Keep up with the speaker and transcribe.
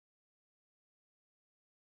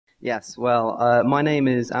Yes, well, my name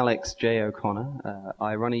is Alex J. O'Connor.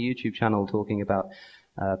 I run a YouTube channel talking about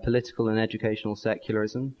political and educational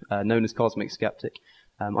secularism, known as Cosmic Skeptic.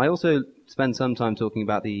 I also spend some time talking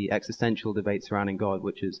about the existential debate surrounding God,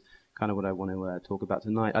 which is kind of what I want to talk about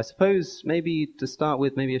tonight. I suppose maybe to start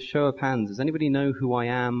with, maybe a show of hands. Does anybody know who I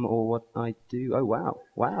am or what I do? Oh, wow.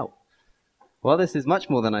 Wow. Well, this is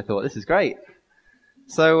much more than I thought. This is great.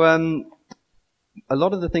 So, a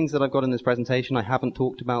lot of the things that I've got in this presentation I haven't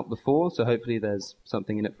talked about before, so hopefully there's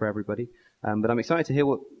something in it for everybody. But I'm excited to hear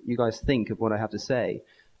what you guys think of what I have to say.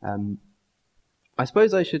 I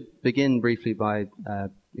suppose I should begin briefly by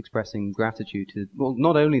expressing gratitude to, well,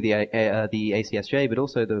 not only the ACSJ, but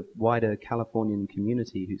also the wider Californian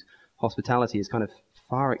community, whose hospitality has kind of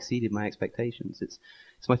far exceeded my expectations. It's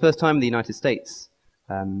my first time in the United States.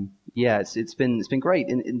 It's been great.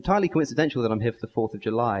 Entirely coincidental that I'm here for the 4th of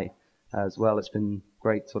July as well. It's been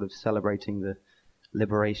great sort of celebrating the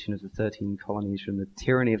liberation of the 13 colonies from the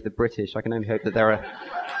tyranny of the British. I can only hope that there are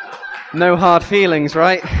no hard feelings,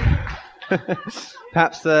 right?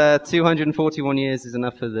 Perhaps 241 years is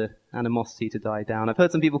enough for the animosity to die down. I've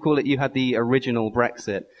heard some people call it you had the original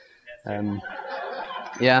Brexit.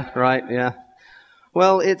 Yeah, right, yeah.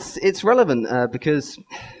 Well, it's relevant because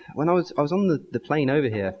when I was on the plane over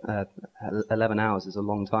here, 11 hours is a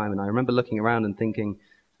long time, and I remember looking around and thinking,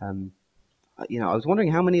 I was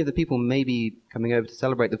wondering how many of the people may be coming over to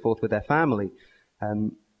celebrate the 4th with their family.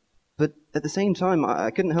 But at the same time,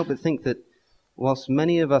 I couldn't help but think that whilst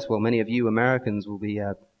many of you Americans will be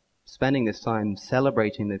spending this time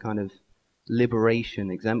celebrating the kind of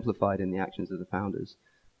liberation exemplified in the actions of the founders,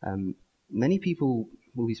 many people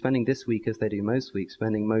will be spending this week, as they do most weeks,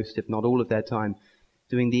 spending most, if not all of their time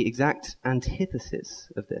doing the exact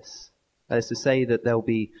antithesis of this. That is to say that they'll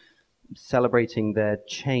be celebrating their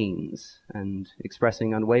chains and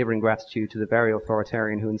expressing unwavering gratitude to the very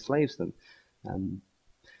authoritarian who enslaves them.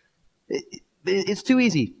 It's too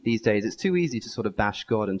easy these days. It's too easy to sort of bash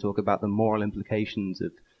God and talk about the moral implications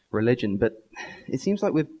of religion, but it seems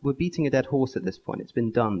like we're beating a dead horse at this point. It's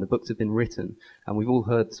been done. The books have been written, and we've all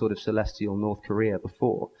heard sort of celestial North Korea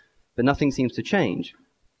before, but nothing seems to change.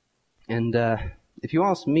 And if you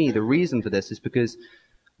ask me, the reason for this is because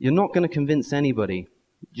you're not going to convince anybody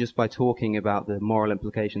just by talking about the moral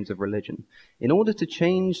implications of religion. In order to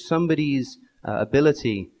change somebody's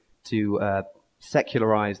ability to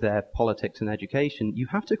secularize their politics and education, you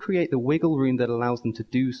have to create the wiggle room that allows them to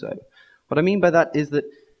do so. What I mean by that is that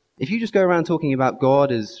if you just go around talking about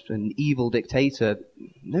God as an evil dictator,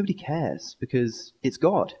 nobody cares, because it's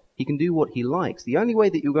God. He can do what he likes. The only way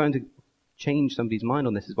that you're going to change somebody's mind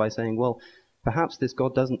on this is by saying, well, perhaps this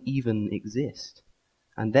God doesn't even exist.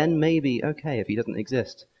 And then maybe, okay, if he doesn't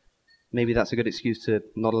exist, maybe that's a good excuse to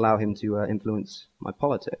not allow him to influence my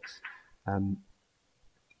politics.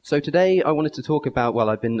 So today I wanted to talk about, well,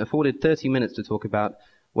 I've been afforded 30 minutes to talk about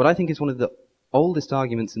what I think is one of the oldest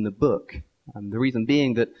arguments in the book. The reason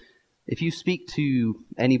being that if you speak to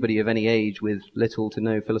anybody of any age with little to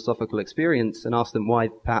no philosophical experience and ask them why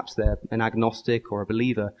perhaps they're an agnostic or a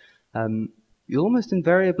believer, you'll almost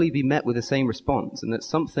invariably be met with the same response, and that's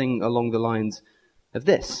something along the lines of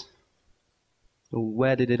this.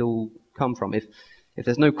 Where did it all come from? If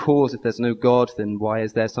there's no cause, if there's no God, then why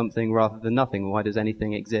is there something rather than nothing? Why does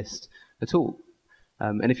anything exist at all?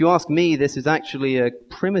 And if you ask me, this is actually a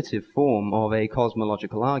primitive form of a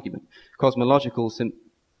cosmological argument. I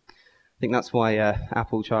think that's why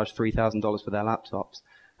Apple charged $3,000 for their laptops.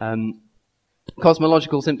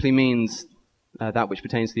 Cosmological simply means that which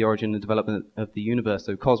pertains to the origin and development of the universe,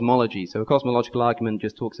 so cosmology. So a cosmological argument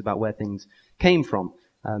just talks about where things came from.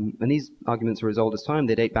 And these arguments are as old as time.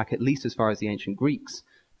 They date back at least as far as the ancient Greeks.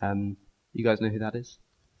 You guys know who that is?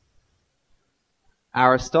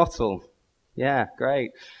 Aristotle. Yeah,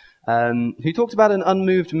 great. Who talked about an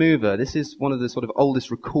unmoved mover. This is one of the sort of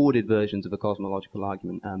oldest recorded versions of a cosmological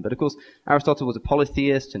argument. But of course, Aristotle was a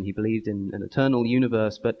polytheist and he believed in an eternal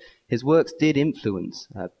universe, but his works did influence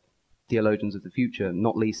theologians of the future,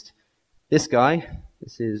 not least this guy.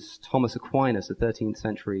 This is Thomas Aquinas, a 13th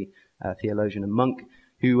century theologian and monk,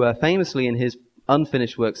 who famously in his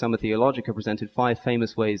unfinished work, Summa Theologica, presented 5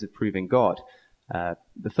 famous ways of proving God.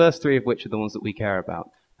 The first 3 of which are the ones that we care about.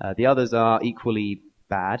 The others are equally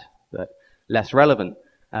bad, but less relevant.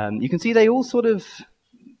 You can see they all sort of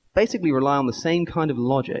basically rely on the same kind of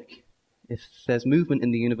logic. If there's movement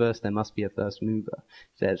in the universe, there must be a first mover.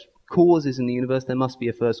 If there's causes in the universe, there must be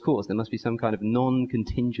a first cause. There must be some kind of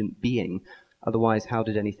non-contingent being. Otherwise, how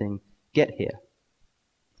did anything get here?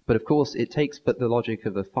 But of course, it takes but the logic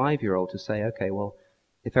of a 5-year-old to say, okay, well,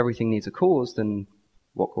 if everything needs a cause, then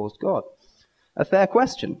what caused God? A fair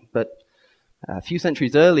question, but A few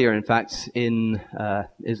centuries earlier, in fact, in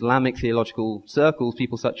Islamic theological circles,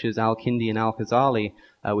 people such as Al-Kindi and Al-Ghazali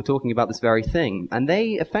were talking about this very thing. And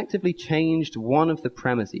they effectively changed one of the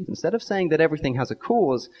premises. Instead of saying that everything has a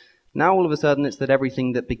cause, now all of a sudden it's that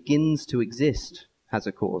everything that begins to exist has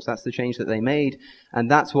a cause. That's the change that they made, and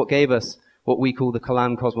that's what gave us what we call the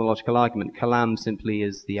Kalam cosmological argument. Kalam simply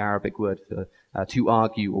is the Arabic word for to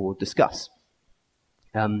argue or discuss.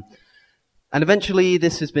 And eventually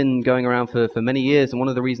this has been going around for many years, and one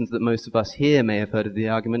of the reasons that most of us here may have heard of the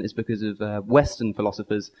argument is because of Western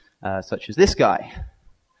philosophers such as this guy.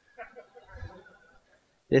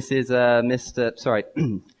 This is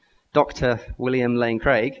Dr. William Lane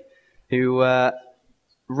Craig, who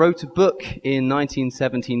wrote a book in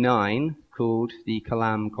 1979 called The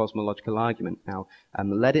Kalam Cosmological Argument. Now,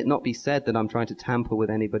 let it not be said that I'm trying to tamper with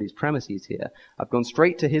anybody's premises here. I've gone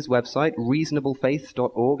straight to his website,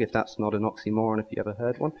 reasonablefaith.org, if that's not an oxymoron, if you ever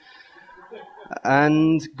heard one,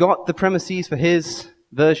 and got the premises for his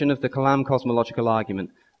version of the Kalam Cosmological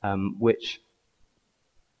Argument, which,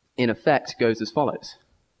 in effect, goes as follows.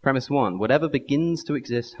 Premise 1, whatever begins to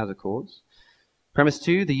exist has a cause. Premise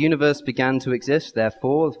 2, the universe began to exist,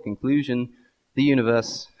 therefore, the conclusion, the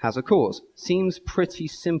universe has a cause. Seems pretty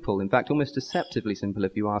simple, in fact, almost deceptively simple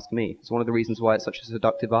if you ask me. It's one of the reasons why it's such a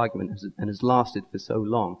seductive argument and has lasted for so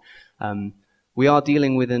long. We are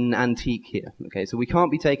dealing with an antique here, okay, so we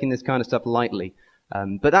can't be taking this kind of stuff lightly.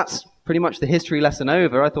 But that's pretty much the history lesson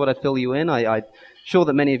over. I thought I'd fill you in. I'm sure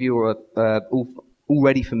that many of you are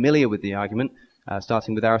already familiar with the argument,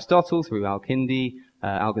 starting with Aristotle through Al-Kindi,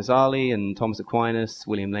 Al-Ghazali and Thomas Aquinas,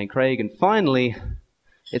 William Lane Craig, and finally,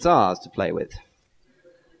 it's ours to play with.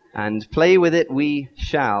 And play with it we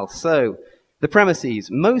shall. So, the premises.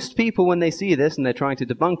 Most people, when they see this and they're trying to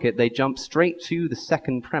debunk it, they jump straight to the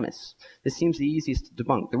second premise. This seems the easiest to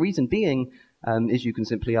debunk. The reason being is you can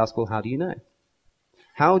simply ask, well, how do you know?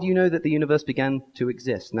 How do you know that the universe began to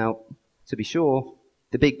exist? Now, to be sure,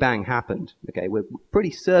 the Big Bang happened. Okay, we're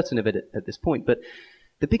pretty certain of it at this point, but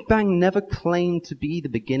the Big Bang never claimed to be the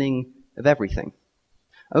beginning of everything.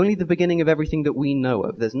 Only the beginning of everything that we know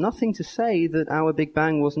of. There's nothing to say that our Big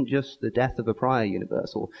Bang wasn't just the death of a prior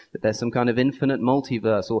universe, or that there's some kind of infinite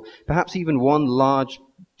multiverse, or perhaps even one large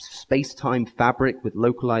space-time fabric with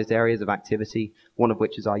localized areas of activity, one of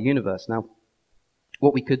which is our universe. Now,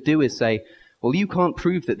 what we could do is say, well, you can't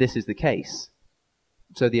prove that this is the case,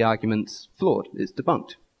 so the argument's flawed, it's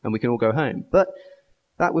debunked, and we can all go home. But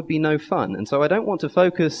that would be no fun. And so I don't want to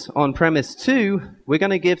focus on premise 2. We're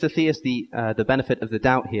going to give the theist the benefit of the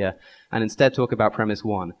doubt here and instead talk about premise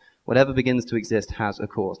 1. Whatever begins to exist has a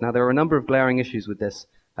cause. Now, there are a number of glaring issues with this,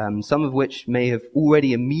 some of which may have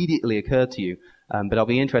already immediately occurred to you, but I'll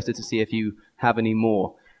be interested to see if you have any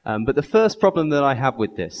more. But the first problem that I have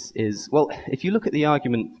with this is, well, if you look at the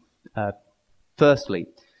argument firstly,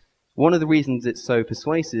 one of the reasons it's so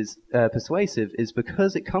persuasive is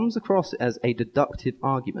because it comes across as a deductive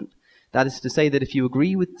argument. That is to say that if you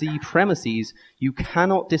agree with the premises, you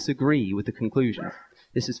cannot disagree with the conclusion.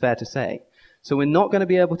 This is fair to say. So we're not going to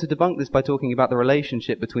be able to debunk this by talking about the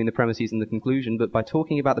relationship between the premises and the conclusion, but by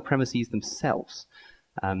talking about the premises themselves.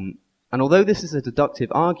 And although this is a deductive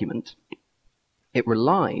argument, it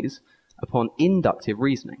relies upon inductive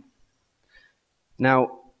reasoning.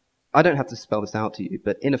 Now, I don't have to spell this out to you,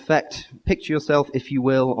 but in effect, picture yourself, if you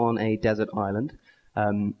will, on a desert island.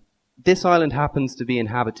 This island happens to be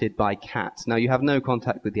inhabited by cats. Now, you have no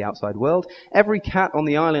contact with the outside world. Every cat on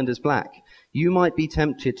the island is black. You might be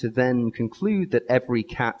tempted to then conclude that every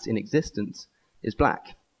cat in existence is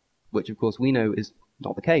black, which, of course, we know is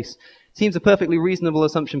not the case. Seems a perfectly reasonable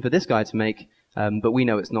assumption for this guy to make, but we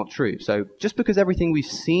know it's not true. So just because everything we've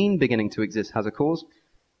seen beginning to exist has a cause,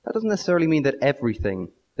 that doesn't necessarily mean that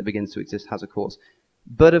everything that begins to exist has a cause.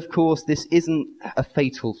 But of course, this isn't a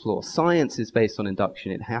fatal flaw. Science is based on induction.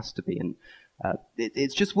 It has to be. And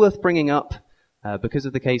it's just worth bringing up because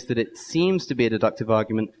of the case that it seems to be a deductive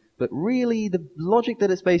argument, but really the logic that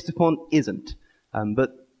it's based upon isn't.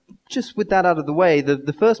 But just with that out of the way,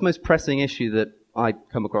 the first most pressing issue that I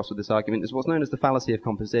come across with this argument is what's known as the fallacy of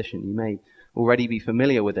composition. You may already be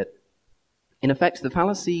familiar with it. In effect, the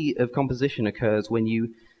fallacy of composition occurs when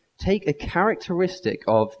you take a characteristic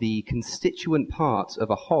of the constituent parts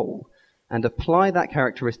of a whole and apply that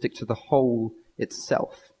characteristic to the whole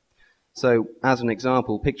itself. So, as an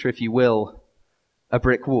example, picture, if you will, a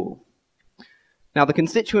brick wall. Now, the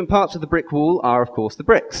constituent parts of the brick wall are, of course, the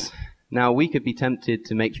bricks. Now, we could be tempted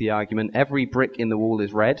to make the argument, every brick in the wall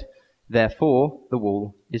is red, therefore, the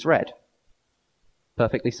wall is red.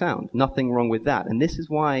 Perfectly sound. Nothing wrong with that. And this is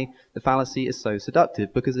why the fallacy is so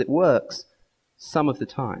seductive, because it works some of the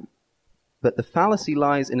time. But the fallacy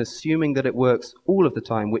lies in assuming that it works all of the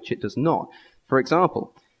time, which it does not. For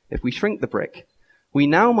example, if we shrink the brick, we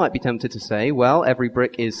now might be tempted to say, well, every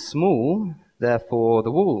brick is small, therefore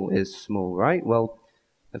the wall is small, right? Well,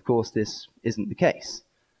 of course, this isn't the case.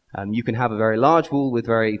 You can have a very large wall with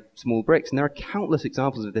very small bricks, and there are countless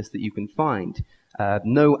examples of this that you can find.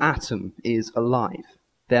 No atom is alive.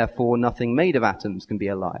 Therefore, nothing made of atoms can be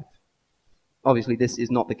alive. Obviously, this is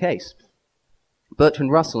not the case.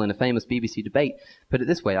 Bertrand Russell, in a famous BBC debate, put it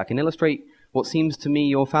this way: I can illustrate what seems to me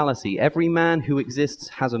your fallacy. Every man who exists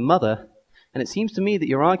has a mother, and it seems to me that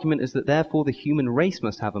your argument is that therefore the human race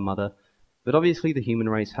must have a mother. But obviously the human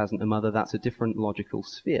race hasn't a mother. That's a different logical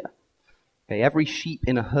sphere. Okay, every sheep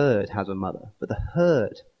in a herd has a mother, but the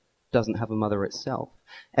herd doesn't have a mother itself.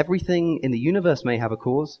 Everything in the universe may have a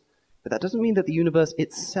cause, but that doesn't mean that the universe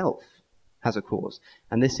itself has a cause.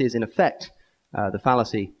 And this is, in effect, the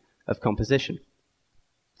fallacy of composition.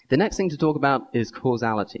 The next thing to talk about is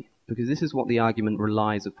causality, because this is what the argument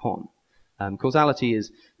relies upon. Causality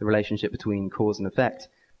is the relationship between cause and effect.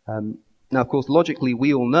 Now, of course, logically,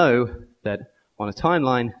 we all know that on a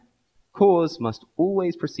timeline, cause must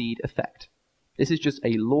always precede effect. This is just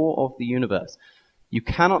a law of the universe. You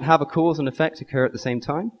cannot have a cause and effect occur at the same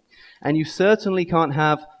time, and you certainly can't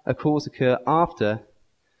have a cause occur after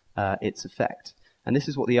its effect. And this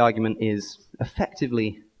is what the argument is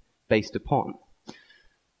effectively based upon.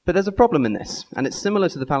 But there's a problem in this, and it's similar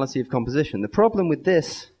to the fallacy of composition. The problem with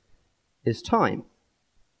this is time.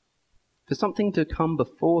 For something to come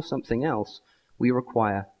before something else, we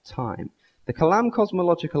require time. The Kalam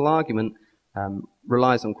cosmological argument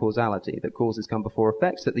relies on causality, that causes come before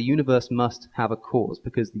effects, that the universe must have a cause.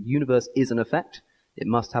 Because the universe is an effect, it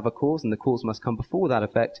must have a cause, and the cause must come before that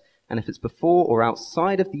effect. And if it's before or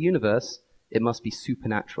outside of the universe, it must be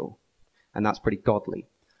supernatural. And that's pretty godly.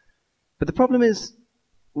 But the problem is,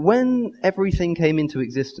 when everything came into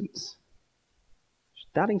existence,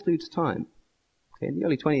 that includes time. Okay, in the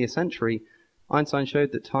early 20th century, Einstein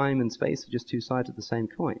showed that time and space are just two sides of the same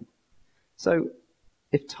coin. So,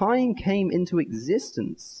 if time came into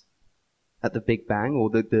existence at the Big Bang, or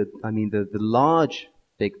the large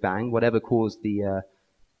Big Bang, whatever caused the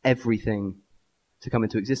everything to come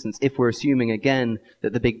into existence, if we're assuming again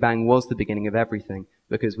that the Big Bang was the beginning of everything,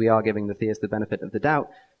 because we are giving the theist the benefit of the doubt,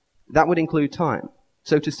 that would include time.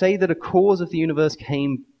 So to say that a cause of the universe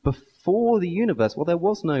came before the universe, well, there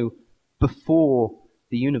was no before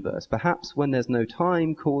the universe. Perhaps when there's no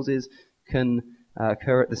time, causes can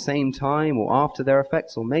occur at the same time or after their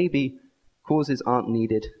effects, or maybe causes aren't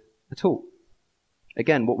needed at all.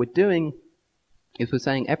 Again, what we're doing is we're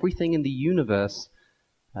saying everything in the universe,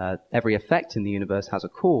 every effect in the universe has a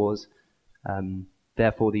cause,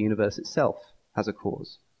 therefore the universe itself has a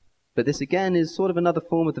cause. But this again is sort of another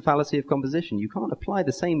form of the fallacy of composition. You can't apply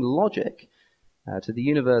the same logic to the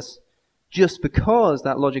universe just because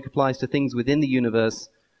that logic applies to things within the universe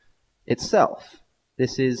itself.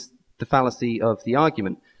 This is the fallacy of the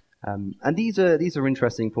argument. And these are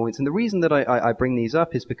interesting points. And the reason that I bring these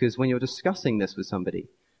up is because when you're discussing this with somebody,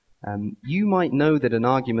 you might know that an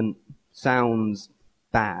argument sounds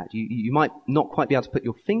bad. You might not quite be able to put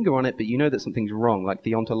your finger on it, but you know that something's wrong, like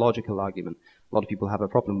the ontological argument. A lot of people have a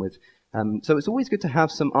problem with. So it's always good to have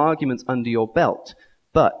some arguments under your belt.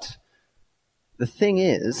 But the thing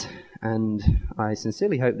is, and I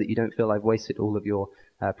sincerely hope that you don't feel I've wasted all of your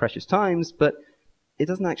precious times, but it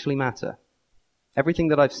doesn't actually matter. Everything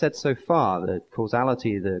that I've said so far, the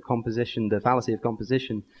causality, the composition, the fallacy of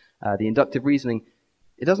composition, the inductive reasoning,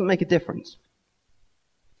 it doesn't make a difference.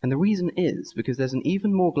 And the reason is because there's an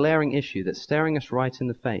even more glaring issue that's staring us right in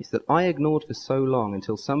the face that I ignored for so long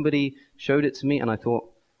until somebody showed it to me and I thought,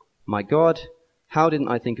 my God, how didn't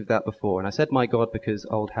I think of that before? And I said my God because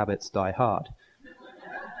old habits die hard.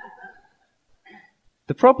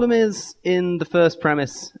 The problem is in the first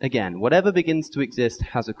premise, again, whatever begins to exist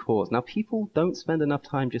has a cause. Now, people don't spend enough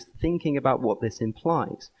time just thinking about what this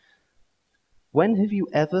implies. When have you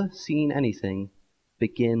ever seen anything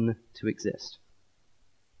begin to exist?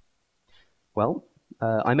 Well,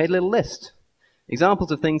 I made a little list.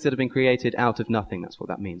 Examples of things that have been created out of nothing, that's what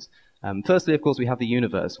that means. Firstly, of course, we have the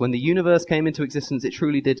universe. When the universe came into existence, it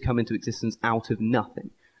truly did come into existence out of nothing.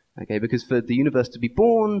 Okay, because for the universe to be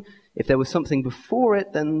born, if there was something before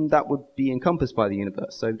it, then that would be encompassed by the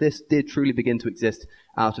universe. So this did truly begin to exist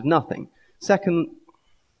out of nothing. Second,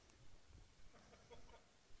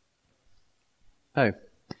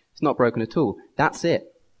 it's not broken at all. That's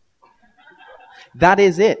it. That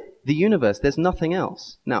is it. The universe, there's nothing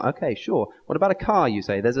else. Now, okay, sure. What about a car, you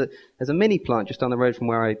say? There's a mini plant just down the road from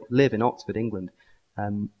where I live in Oxford, England.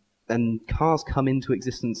 And cars come into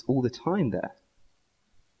existence all the time there.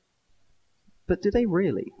 But do they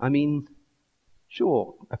really? I mean,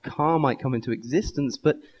 sure, a car might come into existence,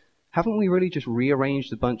 but haven't we really just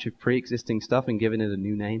rearranged a bunch of pre-existing stuff and given it a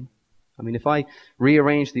new name? I mean, if I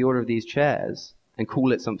rearrange the order of these chairs and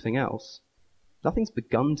call it something else, nothing's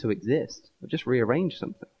begun to exist. I've just rearranged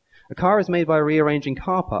something. A car is made by rearranging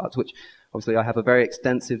car parts, which obviously I have a very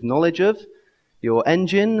extensive knowledge of. Your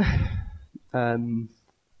engine,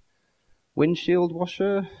 windshield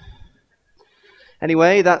washer.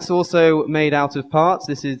 Anyway, that's also made out of parts.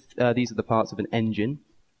 These are the parts of an engine.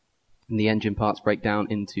 And the engine parts break down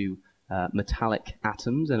into metallic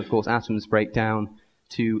atoms. And of course, atoms break down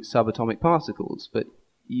to subatomic particles. But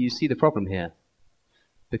you see the problem here.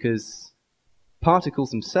 Because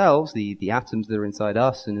particles themselves, the atoms that are inside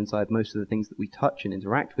us and inside most of the things that we touch and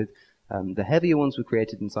interact with, the heavier ones were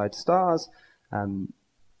created inside stars.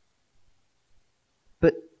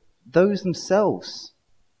 But those themselves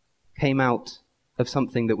came out of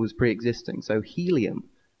something that was pre-existing. So helium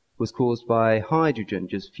was caused by hydrogen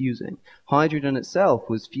just fusing. Hydrogen itself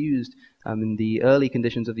was fused in the early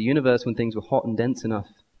conditions of the universe when things were hot and dense enough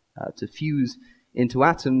to fuse into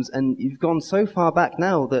atoms, and you've gone so far back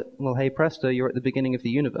now that, well, hey presto, you're at the beginning of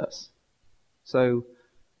the universe. So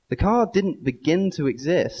the car didn't begin to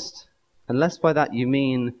exist, unless by that you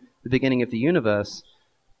mean the beginning of the universe,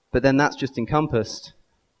 but then that's just encompassed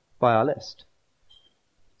by our list.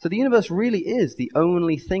 So the universe really is the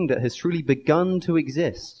only thing that has truly begun to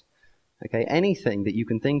exist. Okay, anything that you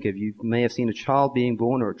can think of, you may have seen a child being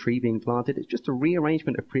born or a tree being planted, it's just a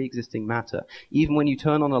rearrangement of pre-existing matter. Even when you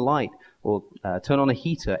turn on a light or turn on a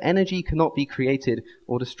heater, energy cannot be created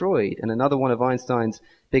or destroyed. And another one of Einstein's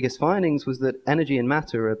biggest findings was that energy and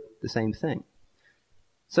matter are the same thing.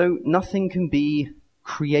 So nothing can be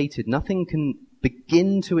created, nothing can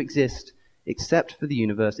begin to exist except for the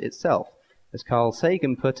universe itself. As Carl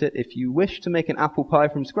Sagan put it, if you wish to make an apple pie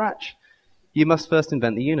from scratch, you must first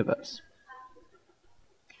invent the universe.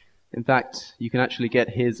 In fact, you can actually get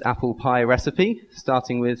his apple pie recipe,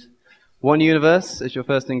 starting with one universe as your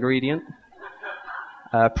first ingredient.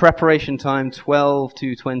 Preparation time, 12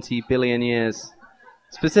 to 20 billion years.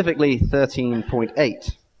 Specifically,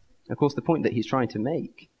 13.8. Of course, the point that he's trying to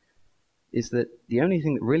make is that the only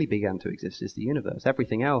thing that really began to exist is the universe.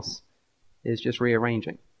 Everything else is just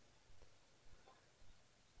rearranging.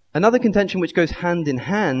 Another contention which goes hand in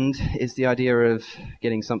hand is the idea of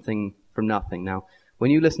getting something from nothing. Now,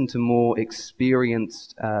 when you listen to more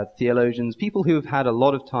experienced theologians, people who have had a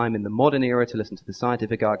lot of time in the modern era to listen to the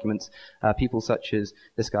scientific arguments, people such as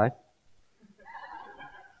this guy.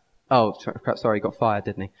 Oh, sorry, he got fired,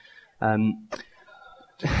 didn't he?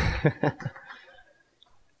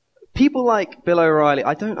 People like Bill O'Reilly,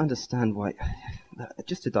 I don't understand why.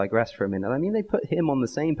 Just to digress for a minute, I mean, they put him on the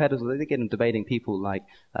same pedestal. They get him debating people like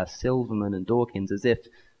Silverman and Dawkins as if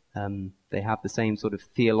they have the same sort of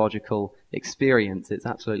theological experience. It's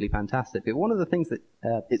absolutely fantastic. But one of the things that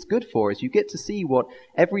it's good for is you get to see what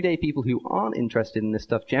everyday people who aren't interested in this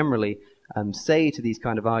stuff generally say to these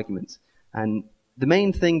kind of arguments. And the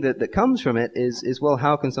main thing that comes from it is, well,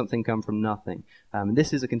 how can something come from nothing?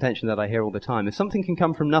 This is a contention that I hear all the time. If something can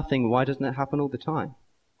come from nothing, why doesn't it happen all the time?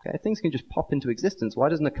 Okay, if things can just pop into existence, why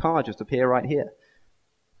doesn't a car just appear right here?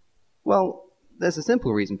 Well, there's a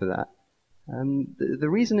simple reason for that. The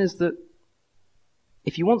reason is that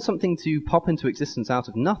if you want something to pop into existence out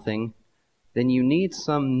of nothing, then you need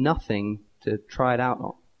some nothing to try it out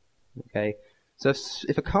on. Okay, so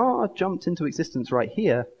if a car jumped into existence right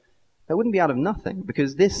here, that wouldn't be out of nothing,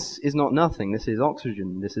 because this is not nothing. This is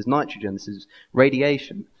oxygen, this is nitrogen, this is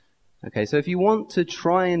radiation. Okay, so if you want to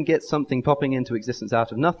try and get something popping into existence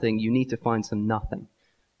out of nothing, you need to find some nothing.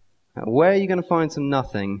 Now, where are you going to find some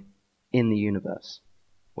nothing in the universe?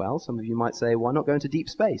 Well, some of you might say, why not go into deep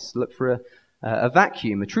space? Look for a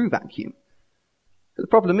vacuum, a true vacuum. But the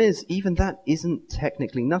problem is, even that isn't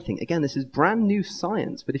technically nothing. Again, this is brand new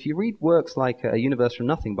science, but if you read works like A Universe from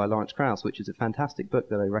Nothing by Lawrence Krauss, which is a fantastic book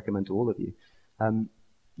that I recommend to all of you,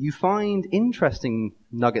 you find interesting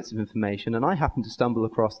nuggets of information, and I happen to stumble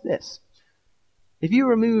across this. If you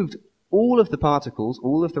removed all of the particles,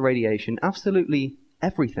 all of the radiation, absolutely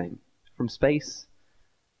everything from space,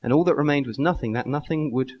 and all that remained was nothing, that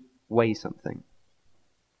nothing would weigh something.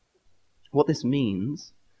 What this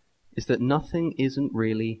means is that nothing isn't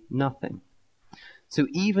really nothing. So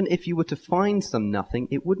even if you were to find some nothing,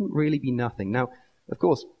 it wouldn't really be nothing. Now, of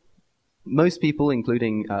course, most people,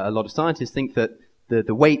 including a lot of scientists, think that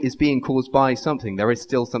the weight is being caused by something. There is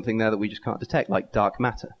still something there that we just can't detect, like dark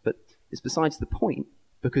matter. But it's besides the point,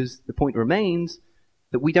 because the point remains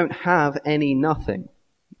that we don't have any nothing.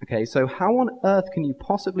 Okay, so how on earth can you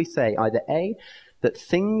possibly say either A, that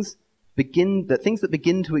things that things that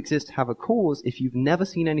begin to exist have a cause if you've never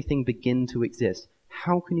seen anything begin to exist?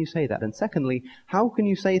 How can you say that? And secondly, how can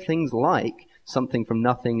you say things like something from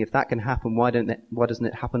nothing, if that can happen, why doesn't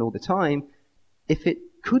it happen all the time? If it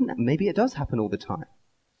couldn't, maybe it does happen all the time,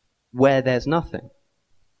 where there's nothing.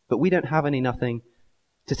 But we don't have any nothing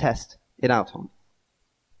to test it out on.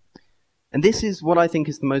 And this is what I think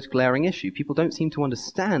is the most glaring issue. People don't seem to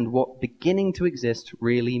understand what beginning to exist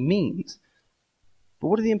really means. But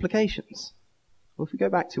what are the implications? Well, if we go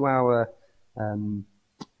back to our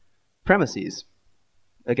premises,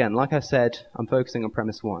 again, like I said, I'm focusing on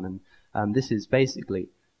premise one, and this is basically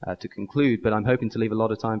to conclude, but I'm hoping to leave a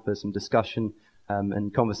lot of time for some discussion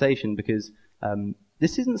and conversation, because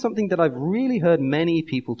this isn't something that I've really heard many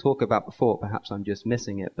people talk about before. Perhaps I'm just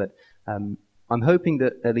missing it, but I'm hoping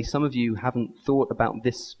that at least some of you haven't thought about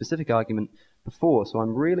this specific argument before, so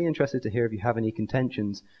I'm really interested to hear if you have any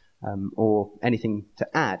contentions or anything to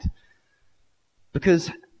add.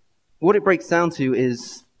 Because what it breaks down to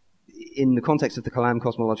is, in the context of the Kalam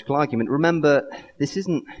cosmological argument, remember, this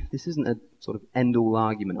isn't a sort of end-all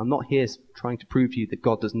argument. I'm not here trying to prove to you that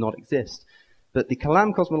God does not exist. But the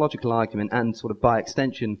Kalam cosmological argument, and sort of by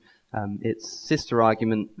extension, its sister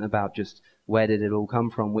argument about just where did it all come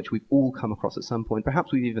from, which we've all come across at some point,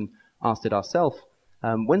 perhaps we've even asked it ourselves.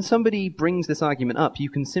 When somebody brings this argument up, you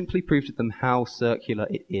can simply prove to them how circular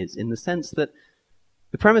it is, in the sense that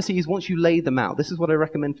the premises, once you lay them out, this is what I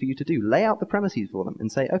recommend for you to do. Lay out the premises for them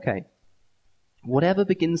and say, okay, whatever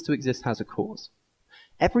begins to exist has a cause.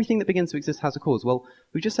 Everything that begins to exist has a cause. Well,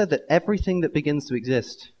 we just said that everything that begins to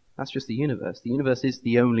exist, that's just the universe. The universe is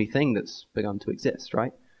the only thing that's begun to exist,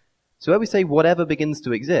 right? So when we say whatever begins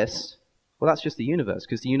to exist, well, that's just the universe,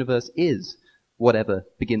 because the universe is whatever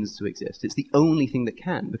begins to exist. It's the only thing that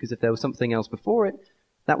can, because if there was something else before it,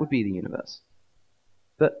 that would be the universe.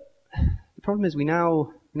 But the problem is we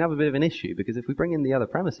now have a bit of an issue, because if we bring in the other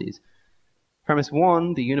premises, premise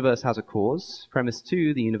one, the universe has a cause. Premise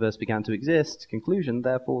two, the universe began to exist. Conclusion,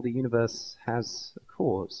 therefore, the universe has a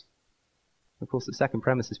cause. Of course, the second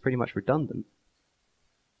premise is pretty much redundant.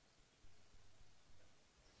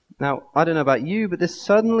 Now, I don't know about you, but this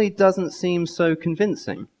suddenly doesn't seem so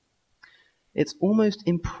convincing. It's almost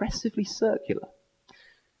impressively circular.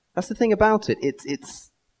 That's the thing about it.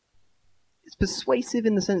 It's persuasive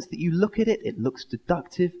in the sense that you look at it, it looks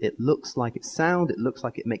deductive, it looks like it's sound, it looks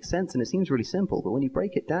like it makes sense, and it seems really simple. But when you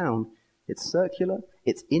break it down, it's circular,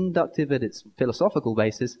 it's inductive at its philosophical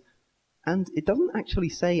basis, and it doesn't actually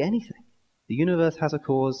say anything. The universe has a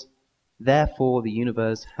cause, therefore the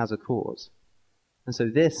universe has a cause. And so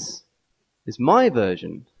this is my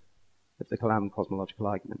version of the Kalam cosmological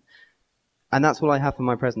argument. And that's what I have for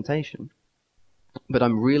my presentation. But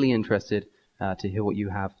I'm really interested to hear what you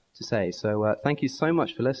have to say. So thank you so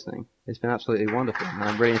much for listening. It's been absolutely wonderful. And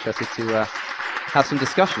I'm really interested to have some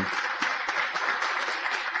discussion.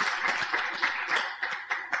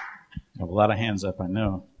 A lot of hands up, I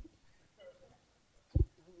know.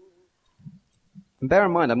 And bear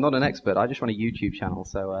in mind, I'm not an expert. I just run a YouTube channel,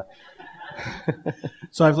 so...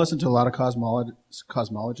 So I've listened to a lot of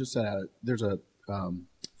cosmologists. There's a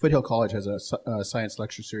Foothill College has a science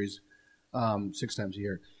lecture series 6 times a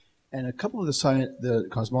year, and a couple of the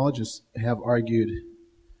cosmologists have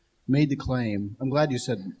made the claim. I'm glad you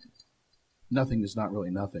said nothing is not really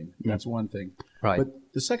nothing. That's one thing. Right. But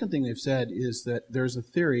the second thing they've said is that there's a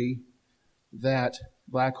theory that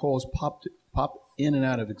black holes pop in and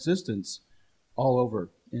out of existence all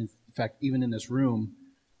over. In fact, even in this room,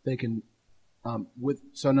 they can.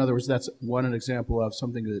 So in other words, that's an example of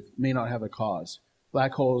something that may not have a cause.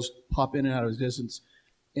 Black holes pop in and out of existence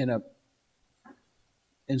in an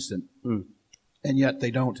instant, and yet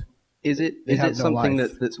they don't. Is it something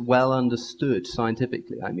that's well understood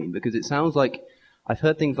scientifically? I mean, because it sounds like I've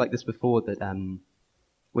heard things like this before, that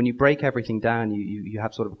when you break everything down, you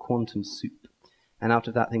have sort of a quantum soup, and out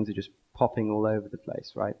of that, things are just popping all over the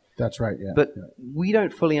place, right? That's right. Yeah. But we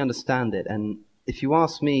don't fully understand it, and if you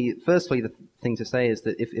ask me, firstly, the thing to say is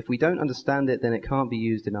that if we don't understand it, then it can't be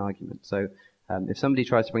used in argument. So if somebody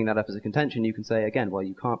tries to bring that up as a contention, you can say, again, well,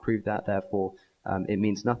 you can't prove that, therefore it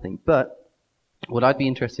means nothing. But what I'd be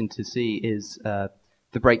interested to see is the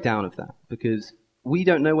breakdown of that, because we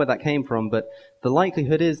don't know where that came from, but the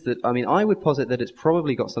likelihood is that, I would posit that it's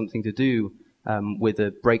probably got something to do with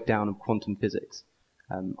a breakdown of quantum physics.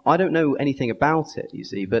 I don't know anything about it, you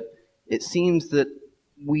see, but it seems that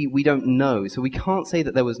we don't know, so we can't say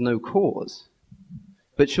that there was no cause.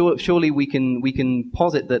 But surely we can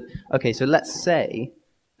posit that, okay, so let's say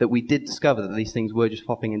that we did discover that these things were just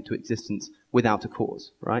popping into existence without a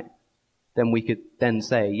cause, right? Then we could then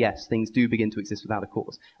say, yes, things do begin to exist without a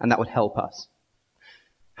cause, and that would help us.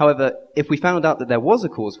 However, if we found out that there was a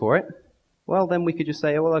cause for it, well, then we could just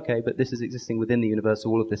say, oh, well, okay, but this is existing within the universe, so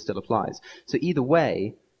all of this still applies. So either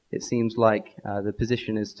way, it seems like the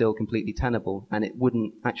position is still completely tenable, and it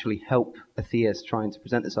wouldn't actually help a theist trying to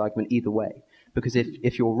present this argument either way. Because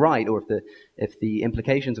if you're right, or if the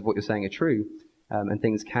implications of what you're saying are true, and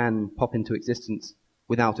things can pop into existence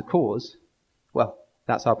without a cause, well,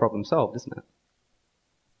 that's our problem solved, isn't it?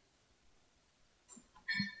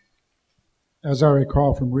 As I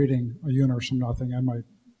recall from reading A Universe from Nothing and my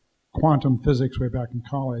quantum physics way back in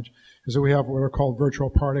college, is that we have what are called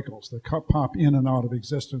virtual particles that pop in and out of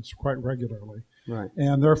existence quite regularly. Right.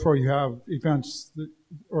 And therefore you have events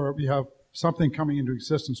or you have something coming into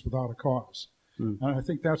existence without a cause. And I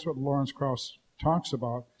think that's what Lawrence Krauss talks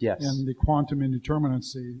about. Yes. In the quantum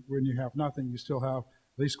indeterminacy. When you have nothing, you still have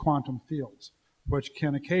these quantum fields, which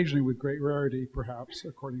can occasionally, with great rarity, perhaps,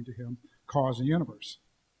 according to him, cause a universe.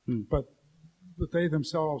 But they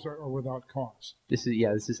themselves are without cause. This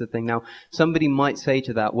is the thing. Now, somebody might say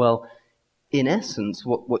to that, well, in essence,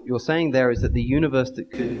 what you're saying there is that the universe that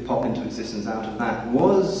could pop into existence out of that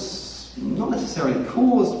was not necessarily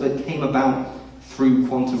caused, but came about through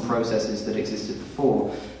quantum processes that existed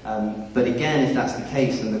before. But again, if that's the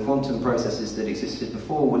case, then the quantum processes that existed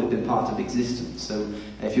before would have been part of existence. So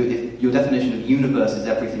if your definition of universe is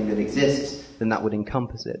everything that exists, then that would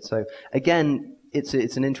encompass it. So again, it's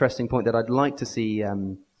an interesting point that I'd like to see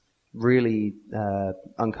really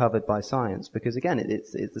uncovered by science, because again,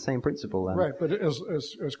 it's the same principle. Right, but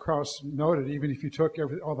as Krauss noted, even if you took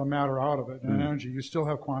all the matter out of it and energy, you still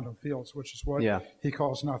have quantum fields, which is what he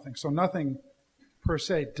calls nothing. So nothing per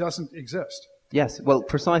se doesn't exist. Yes, well,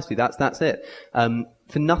 precisely, that's it.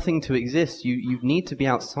 For nothing to exist, you need to be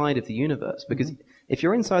outside of the universe, because if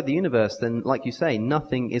you're inside the universe, then, like you say,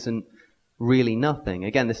 nothing isn't really nothing.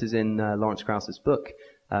 Again, this is in Lawrence Krauss's book.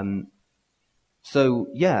 So,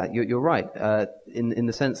 yeah, you're right, in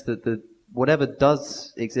the sense that whatever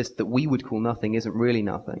does exist that we would call nothing isn't really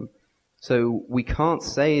nothing. So we can't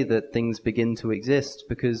say that things begin to exist,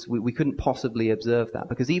 because we couldn't possibly observe that.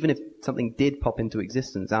 Because even if something did pop into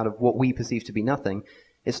existence out of what we perceive to be nothing,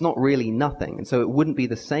 it's not really nothing. And so it wouldn't be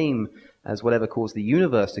the same as whatever caused the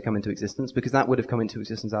universe to come into existence, because that would have come into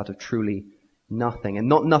existence out of truly nothing. And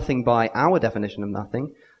not nothing by our definition of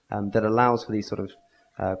nothing, that allows for these sort of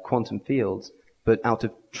quantum fields, but out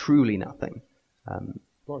of truly nothing.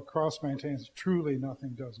 Well, Krauss maintains truly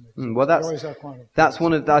nothing doesn't exist. Well, I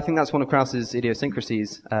think that's one of Krauss's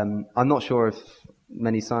idiosyncrasies. I'm not sure if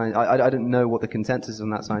many I don't know what the consensus is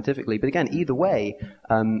on that scientifically, but again, either way,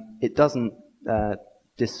 it doesn't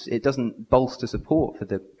bolster support for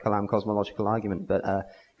the Kalam cosmological argument, but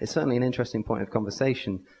it's certainly an interesting point of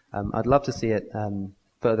conversation. I'd love to see it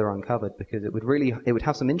further uncovered, because it would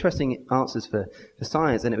have some interesting answers for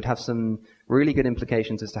science, and it would have some really good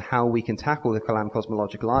implications as to how we can tackle the Kalam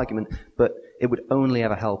cosmological argument, but it would only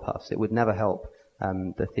ever help us. It would never help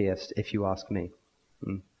the theist, if you ask me.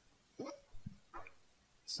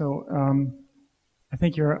 So I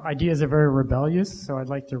think your ideas are very rebellious, so I'd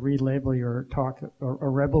like to relabel your talk a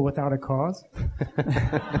rebel without a cause.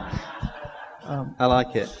 I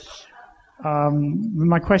like it.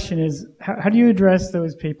 My question is, how do you address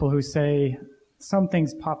those people who say some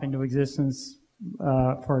things pop into existence,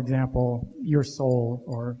 for example, your soul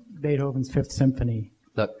or Beethoven's Fifth Symphony?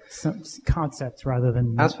 Look, some concepts rather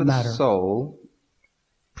than as for matter. The soul,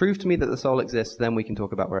 prove to me that the soul exists, then we can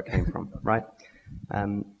talk about where it came from, right?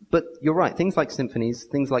 But you're right, things like symphonies,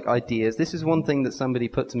 things like ideas, this is one thing that somebody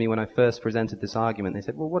put to me when I first presented this argument. They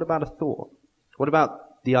said, well, what about a thought? What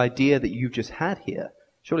about the idea that you've just had here?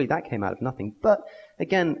 Surely that came out of nothing. But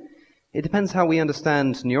again, it depends how we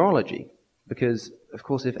understand neurology. Because, of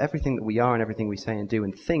course, if everything that we are and everything we say and do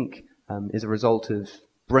and think is a result of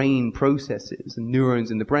brain processes and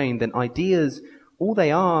neurons in the brain, then ideas, all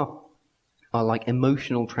they are like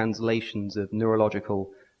emotional translations of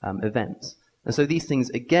neurological events. And so these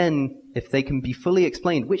things, again, if they can be fully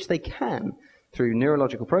explained, which they can through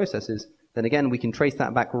neurological processes, then again, we can trace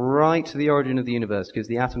that back right to the origin of the universe, because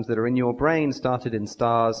the atoms that are in your brain started in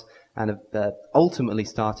stars and have ultimately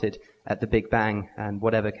started at the Big Bang and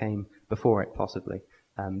whatever came before it, possibly.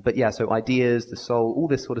 But yeah, so ideas, the soul, all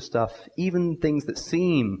this sort of stuff, even things that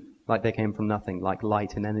seem like they came from nothing, like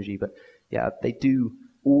light and energy, but yeah, they do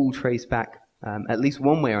all trace back, at least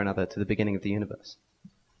one way or another, to the beginning of the universe.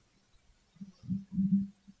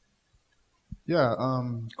 Yeah,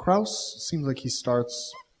 Krauss seems like he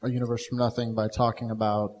starts A Universe from Nothing by talking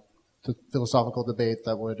about the philosophical debate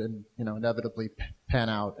that would, inevitably pan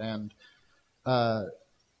out. And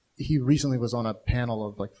he recently was on a panel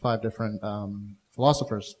of like 5 different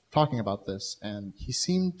philosophers talking about this, and he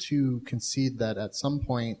seemed to concede that at some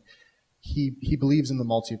point he believes in the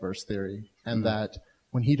multiverse theory, and that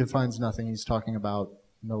when he defines nothing, he's talking about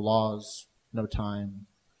no laws, no time,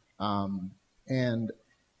 and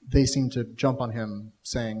they seem to jump on him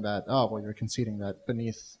saying that, oh, well, you're conceding that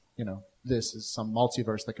beneath, this is some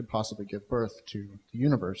multiverse that could possibly give birth to the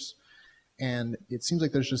universe. And it seems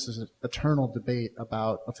like there's just this eternal debate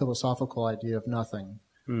about a philosophical idea of nothing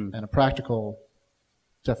and a practical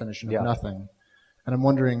definition of nothing. And I'm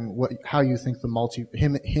wondering how you think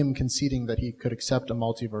him conceding that he could accept a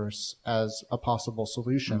multiverse as a possible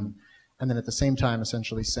solution, and then at the same time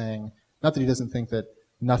essentially saying, not that he doesn't think that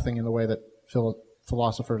nothing in the way that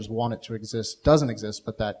philosophers want it to exist doesn't exist,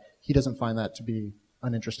 but that he doesn't find that to be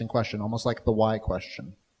an interesting question, almost like the why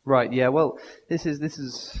question. Right. Yeah. Well, this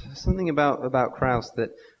is something about Krauss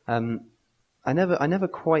that I never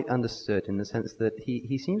quite understood, in the sense that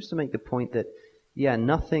he seems to make the point that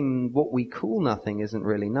nothing, what we call nothing, isn't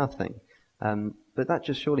really nothing, but that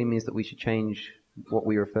just surely means that we should change what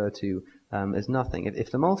we refer to as nothing. If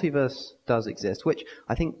the multiverse does exist, which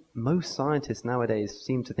I think most scientists nowadays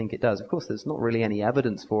seem to think it does. Of course, there's not really any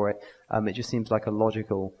evidence for it. It just seems like a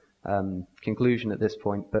logical conclusion at this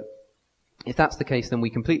point. But if that's the case, then we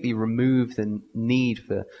completely remove the need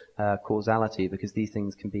for causality, because these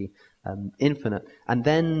things can be infinite. And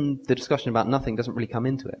then the discussion about nothing doesn't really come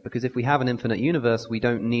into it, because if we have an infinite universe, we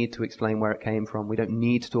don't need to explain where it came from. We don't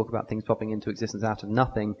need to talk about things popping into existence out of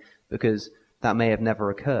nothing, because that may have never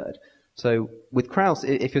occurred. So with Krauss,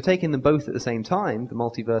 if you're taking them both at the same time, the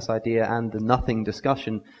multiverse idea and the nothing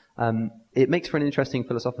discussion, it makes for an interesting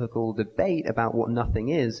philosophical debate about what nothing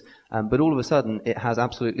is, but all of a sudden it has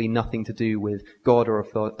absolutely nothing to do with God or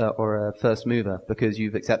a first mover, because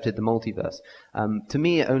you've accepted the multiverse. To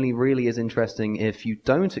me, it only really is interesting if you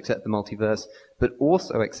don't accept the multiverse, but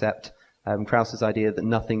also accept Krauss's idea that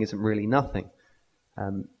nothing isn't really nothing.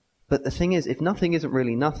 But the thing is, if nothing isn't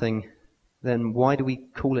really nothing, then why do we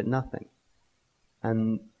call it nothing?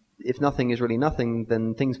 And if nothing is really nothing,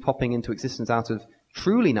 then things popping into existence out of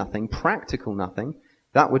truly nothing, practical nothing,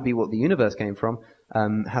 that would be what the universe came from,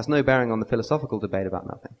 has no bearing on the philosophical debate about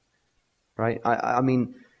nothing. Right? I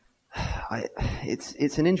mean,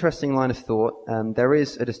 it's an interesting line of thought. There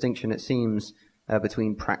is a distinction, it seems,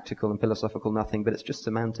 between practical and philosophical nothing, but it's just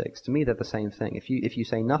semantics. To me, they're the same thing. If you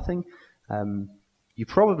say nothing, you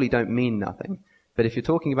probably don't mean nothing. But if you're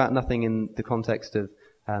talking about nothing in the context of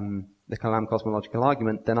the Kalam cosmological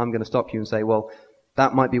argument, then I'm going to stop you and say, well,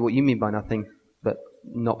 that might be what you mean by nothing, but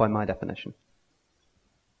not by my definition.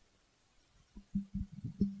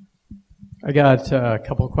 I got a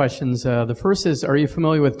couple of questions. The first is, are you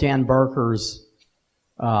familiar with Dan Barker's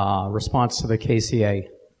response to the KCA?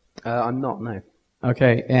 I'm not, no.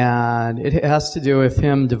 Okay, and it has to do with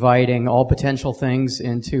him dividing all potential things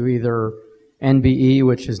into either NBE,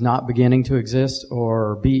 which is not beginning to exist,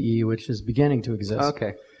 or BE, which is beginning to exist.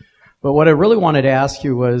 Okay. But what I really wanted to ask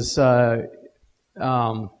you was,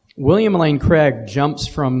 William Lane Craig jumps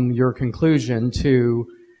from your conclusion to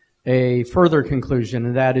a further conclusion,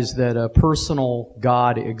 and that is that a personal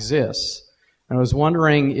God exists. And I was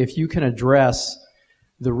wondering if you can address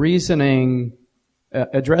the reasoning,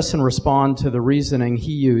 address and respond to the reasoning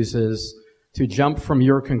he uses to jump from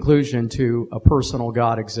your conclusion to a personal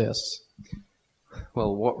God exists.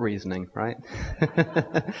 Well, what reasoning, right?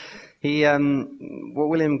 What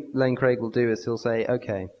William Lane Craig will do is he'll say,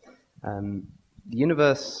 okay, the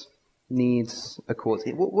universe needs a cause.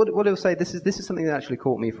 What he'll say, this is something that actually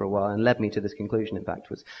caught me for a while and led me to this conclusion, in fact,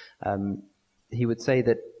 was he would say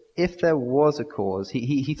that if there was a cause,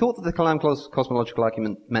 he thought that the Kalam cosmological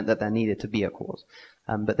argument meant that there needed to be a cause.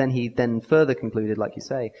 But then he further concluded, like you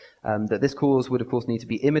say, that this cause would, of course, need to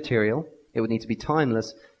be immaterial, it would need to be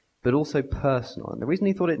timeless, but also personal. And the reason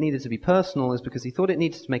he thought it needed to be personal is because he thought it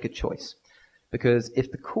needed to make a choice. Because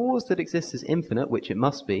if the cause that exists is infinite, which it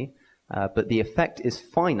must be, but the effect is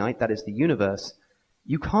finite, that is the universe,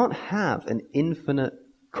 you can't have an infinite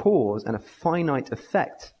cause and a finite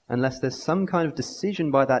effect unless there's some kind of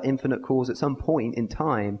decision by that infinite cause at some point in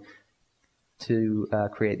time to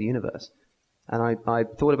create the universe. And I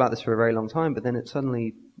thought about this for a very long time, but then I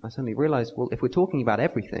suddenly realized, well, if we're talking about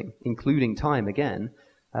everything, including time again,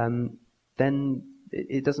 then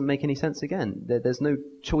it doesn't make any sense again. There's no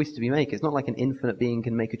choice to be made. It's not like an infinite being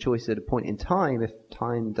can make a choice at a point in time if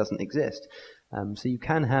time doesn't exist. So you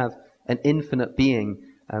can have an infinite being.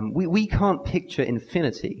 We can't picture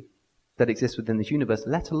infinity that exists within this universe,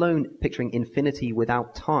 let alone picturing infinity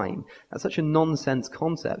without time. That's such a nonsense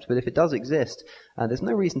concept. But if it does exist, there's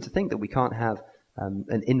no reason to think that we can't have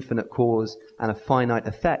an infinite cause and a finite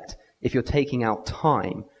effect if you're taking out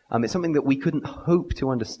time. It's something that we couldn't hope to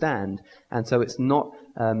understand, and so it's not...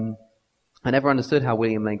 I never understood how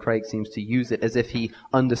William Lane Craig seems to use it as if he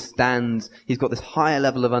understands, he's got this higher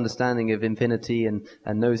level of understanding of infinity and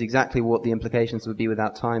knows exactly what the implications would be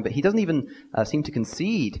without time, but he doesn't even seem to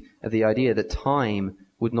concede of the idea that time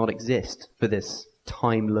would not exist for this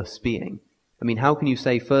timeless being. I mean, how can you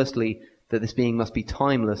say, firstly, that this being must be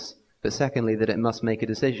timeless, but secondly, that it must make a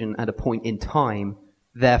decision at a point in time,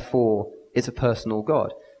 therefore it's a personal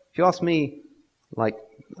God? If you ask me, like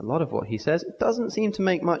a lot of what he says, it doesn't seem to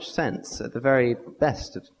make much sense at the very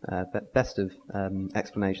best of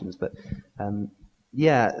explanations. But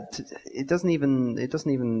it doesn't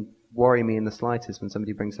even worry me in the slightest when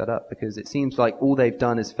somebody brings that up, because it seems like all they've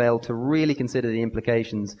done is fail to really consider the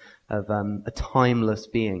implications of a timeless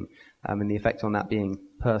being and the effect on that being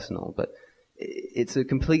personal. But it's a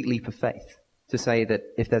complete leap of faith to say that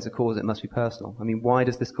if there's a cause, it must be personal. I mean, why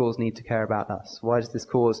does this cause need to care about us? Why does this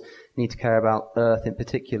cause need to care about Earth in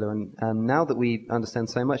particular? And now that we understand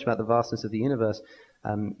so much about the vastness of the universe,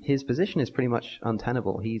 his position is pretty much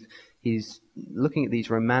untenable. He's looking at these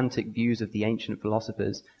romantic views of the ancient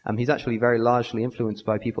philosophers. He's actually very largely influenced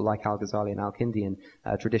by people like Al-Ghazali and Al-Kindi and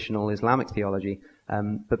traditional Islamic theology.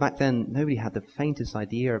 But back then, nobody had the faintest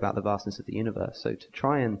idea about the vastness of the universe. So to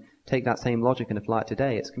try and take that same logic and apply it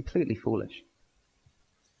today, it's completely foolish.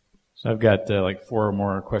 So I've got like 4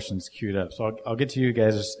 more questions queued up. So I'll get to you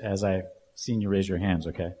guys as I've seen you raise your hands,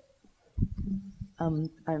 okay?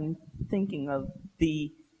 I'm thinking of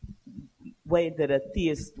the way that a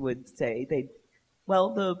theist would say,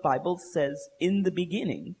 the Bible says, in the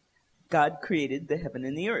beginning, God created the heaven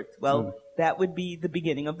and the earth. Well, that would be the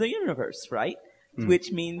beginning of the universe, right?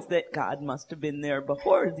 Which means that God must have been there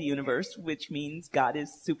before the universe, which means God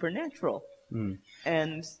is supernatural.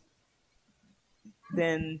 And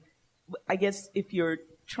then I guess if you're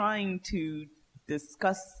trying to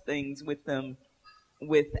discuss things with them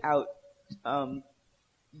without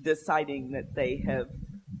deciding that they have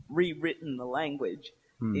rewritten the language,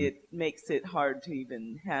 it makes it hard to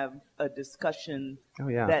even have a discussion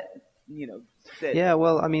that, Yeah,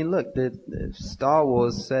 well, I mean, look, the Star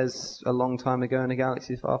Wars says a long time ago in a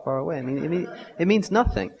galaxy far, far away. I mean, it means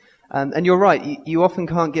nothing. And you're right, you often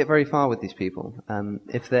can't get very far with these people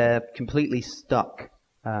if they're completely stuck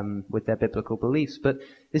with their biblical beliefs. But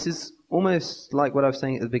this is almost like what I was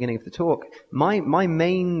saying at the beginning of the talk. My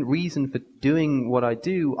main reason for doing what I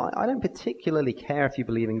do, I don't particularly care if you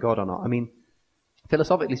believe in God or not. I mean,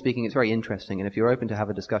 philosophically speaking, it's very interesting, and if you're open to have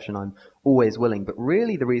a discussion, I'm always willing. But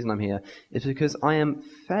really the reason I'm here is because I am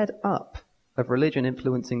fed up of religion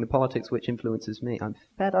influencing the politics which influences me. I'm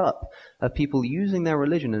fed up of people using their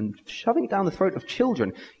religion and shoving it down the throat of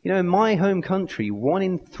children. You know, in my home country, 1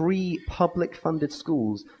 in 3 public-funded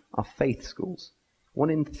schools are faith schools. 1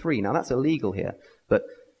 in 3. Now, that's illegal here, but,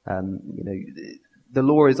 the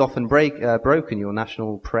law is often broken. Your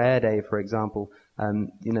National Prayer Day, for example,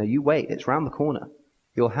 you wait. It's round the corner.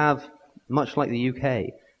 You'll have, much like the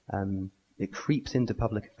UK, it creeps into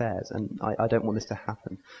public affairs, and I don't want this to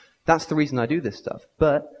happen. That's the reason I do this stuff.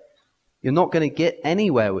 But you're not going to get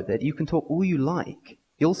anywhere with it. You can talk all you like.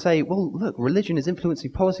 You'll say, well, look, religion is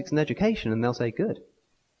influencing politics and education, and they'll say, good.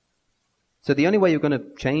 So the only way you're going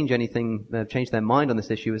to change their mind on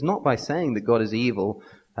this issue is not by saying that God is evil.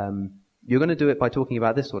 You're going to do it by talking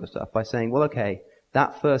about this sort of stuff, by saying, well, okay,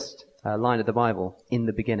 that first line of the Bible, in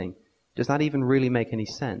the beginning, does that even really make any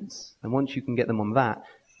sense? And once you can get them on that,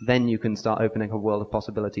 then you can start opening a world of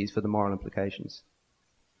possibilities for the moral implications.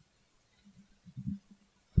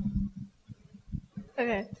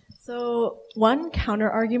 Okay, so one counter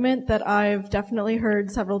argument that I've definitely heard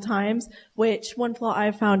several times, which one flaw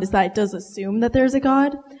I've found is that it does assume that there's a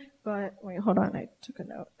God. But wait, hold on, I took a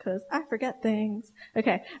note because I forget things.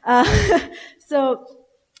 Okay, so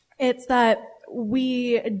it's that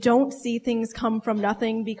we don't see things come from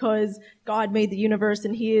nothing because God made the universe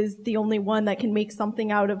and He is the only one that can make something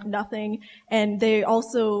out of nothing. And they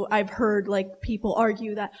also, I've heard like people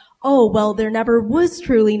argue that, oh, well, there never was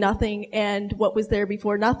truly nothing, and what was there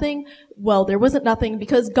before nothing? Well, there wasn't nothing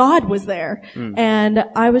because God was there. And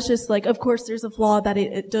I was just like, of course there's a flaw that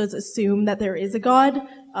it does assume that there is a God,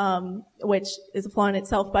 which is a flaw in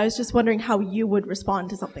itself, but I was just wondering how you would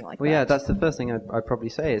respond to something like that. Well, yeah, that's the first thing I'd probably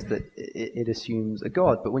say is that it assumes a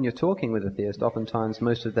God. But when you're talking with a theist, oftentimes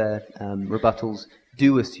most of their rebuttals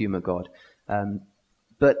do assume a God.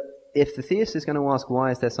 But if the theist is going to ask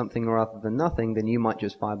why is there something rather than nothing, then you might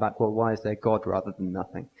just fire back, well, why is there God rather than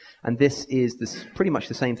nothing? And this is pretty much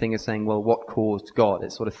the same thing as saying, well, what caused God?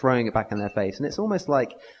 It's sort of throwing it back in their face. And it's almost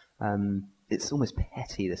like it's almost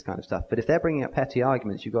petty, this kind of stuff. But if they're bringing up petty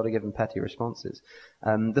arguments, you've got to give them petty responses.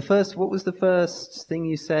 What was the first thing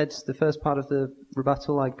you said? The first part of the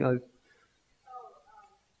rebuttal?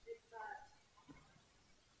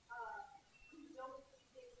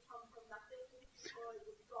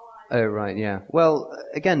 Oh, right, yeah. Well,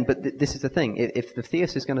 again, but this is the thing. If the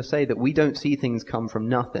theist is going to say that we don't see things come from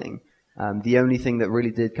nothing, the only thing that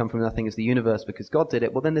really did come from nothing is the universe because God did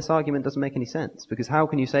it, well, then this argument doesn't make any sense. Because how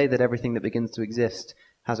can you say that everything that begins to exist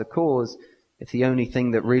has a cause if the only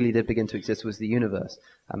thing that really did begin to exist was the universe?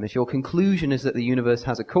 If your conclusion is that the universe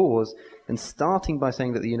has a cause, then starting by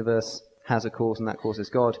saying that the universe has a cause and that cause is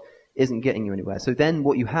God isn't getting you anywhere. So then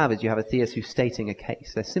what you have is you have a theist who's stating a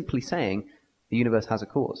case. They're simply saying the universe has a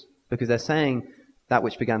cause. Because they're saying that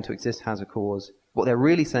which began to exist has a cause. What they're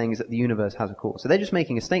really saying is that the universe has a cause. So they're just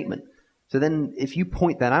making a statement. So then if you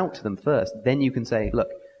point that out to them first, then you can say, look,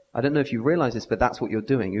 I don't know if you realize this, but that's what you're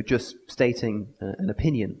doing. You're just stating an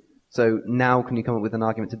opinion. So now can you come up with an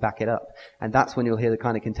argument to back it up? And that's when you'll hear the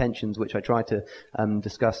kind of contentions which I tried to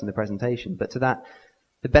discuss in the presentation. But to that,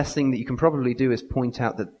 the best thing that you can probably do is point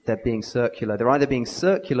out that they're being circular. They're either being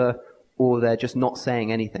circular or they're just not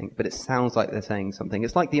saying anything, but it sounds like they're saying something.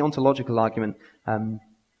 It's like the ontological argument.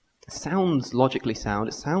 Sounds logically sound.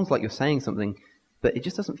 It sounds like you're saying something, but it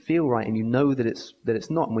just doesn't feel right, and you know that it's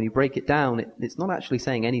not. And when you break it down, it's not actually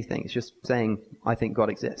saying anything. It's just saying, I think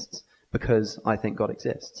God exists, because I think God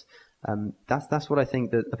exists. That's what I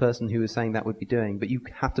think that a person who is saying that would be doing. But you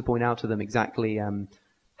have to point out to them exactly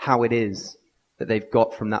how it is that they've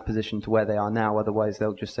got from that position to where they are now. Otherwise,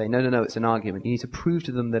 they'll just say, no, it's an argument. You need to prove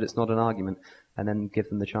to them that it's not an argument, and then give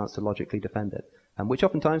them the chance to logically defend it, which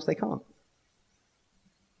oftentimes they can't.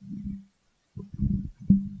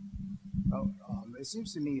 It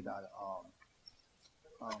seems to me that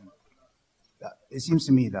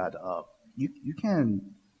you can.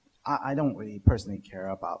 I don't really personally care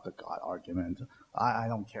about the God argument. I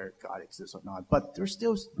don't care if God exists or not. But there's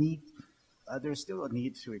still a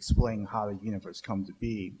need to explain how the universe come to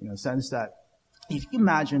be, in the sense that if you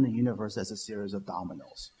imagine the universe as a series of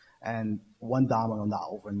dominoes, and one domino not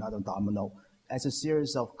over another domino as a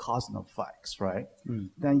series of cause and effects, right?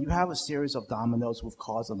 Then you have a series of dominoes with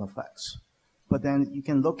cause and effects. But then you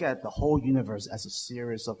can look at the whole universe as a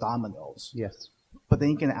series of dominoes. Yes. But then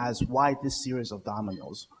you can ask why this series of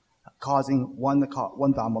dominoes causing one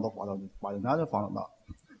domino by another domino.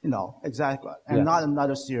 Exactly. And not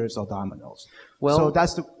another series of dominoes. Well, so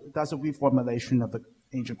that's the reformulation of the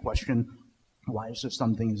ancient question, why is there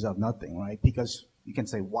some things of nothing, right? Because you can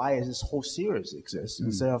say, why is this whole series exist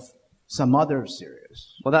instead of some other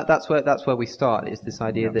series? Well, that's where we start, is this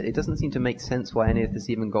idea that it doesn't seem to make sense why any of this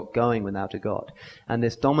even got going without a God. And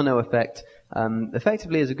this domino effect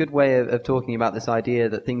effectively is a good way of talking about this idea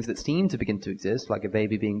that things that seem to begin to exist, like a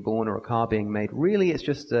baby being born or a car being made, really it's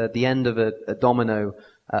just the end of a domino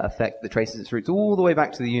effect that traces its roots all the way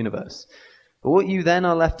back to the universe. But what you then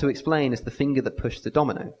are left to explain is the finger that pushed the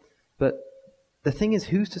domino. But the thing is,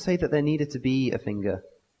 who's to say that there needed to be a finger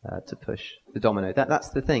to push the domino? That's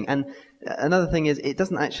the thing. And another thing is, it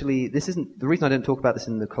doesn't actually, this isn't, the reason I don't talk about this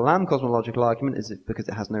in the Kalam cosmological argument is because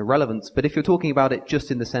it has no relevance. But if you're talking about it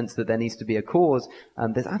just in the sense that there needs to be a cause,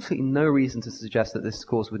 there's absolutely no reason to suggest that this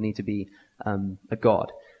cause would need to be a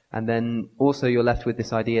God. And then also you're left with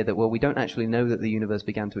this idea that, well, we don't actually know that the universe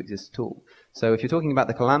began to exist at all. So if you're talking about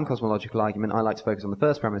the Kalam cosmological argument, I like to focus on the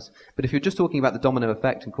first premise. But if you're just talking about the domino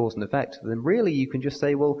effect and cause and effect, then really you can just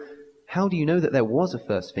say, well, how do you know that there was a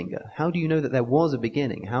first finger? How do you know that there was a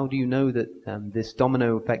beginning? How do you know that this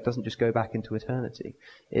domino effect doesn't just go back into eternity?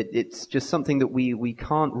 It's just something that we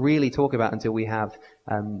can't really talk about until we have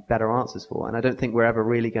better answers for. And I don't think we're ever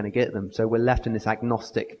really going to get them. So we're left in this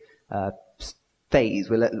agnostic phase.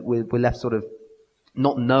 We're left sort of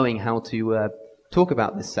not knowing how to talk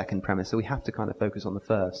about this second premise. So we have to kind of focus on the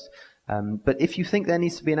first. But if you think there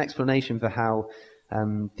needs to be an explanation for how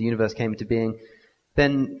the universe came into being,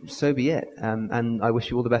 then so be it. And I wish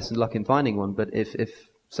you all the best of luck in finding one. But if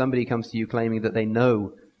somebody comes to you claiming that they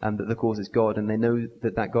know that the cause is God, and they know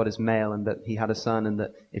that that God is male, and that he had a son, and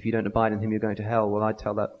that if you don't abide in him, you're going to hell,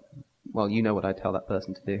 well, you know what I'd tell that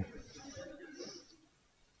person to do.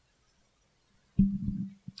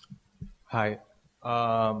 Hi.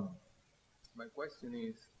 My question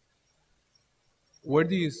is, where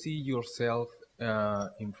do you see yourself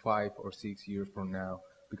in 5 or 6 years from now?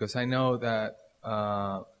 Because I know that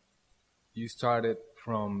you started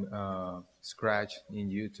from scratch in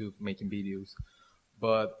YouTube making videos,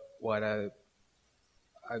 but what I've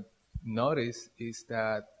noticed is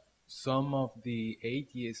that some of the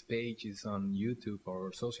atheist pages on YouTube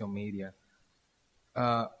or social media,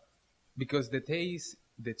 because the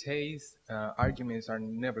the theist arguments are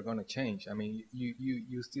never going to change. I mean,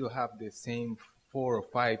 you still have the same 4 or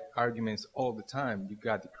 5 arguments all the time. You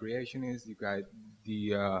got the creationist, you got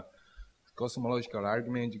the cosmological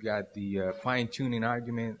argument, you got the fine-tuning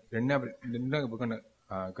argument. They're never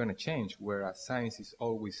gonna change. Whereas science is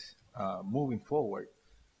always moving forward.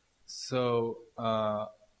 So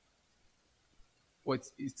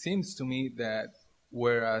it seems to me that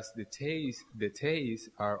whereas the theists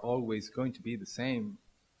are always going to be the same.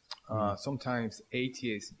 Sometimes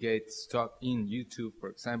atheists get stuck in YouTube. For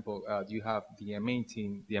example, you have the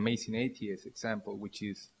amazing atheist example, which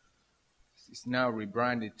is now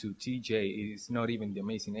rebranded to TJ. It is not even the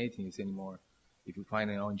amazing atheist anymore. If you find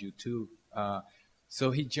it on YouTube,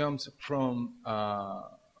 so he jumps from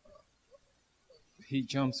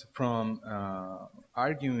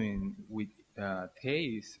arguing with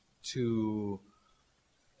theists to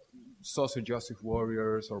social justice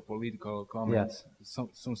warriors or political comments,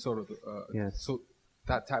 some sort of so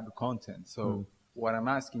that type of content. So what I'm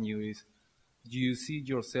asking you is, do you see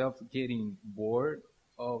yourself getting bored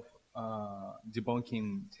of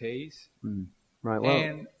debunking theists? Right. Well,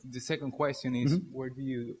 and the second question is, where do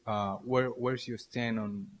you where's your stand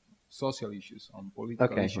on social issues, on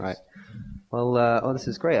political issues? Right. Well, this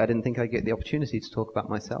is great. I didn't think I'd get the opportunity to talk about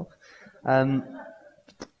myself.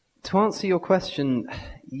 To answer your question,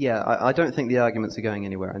 I don't think the arguments are going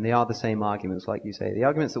anywhere, and they are the same arguments, like you say. The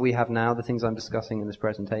arguments that we have now, the things I'm discussing in this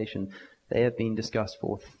presentation, they have been discussed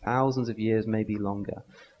for thousands of years, maybe longer.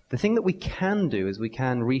 The thing that we can do is we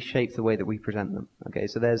can reshape the way that we present them. Okay,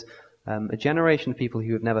 so there's a generation of people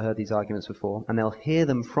who have never heard these arguments before, and they'll hear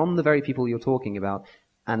them from the very people you're talking about,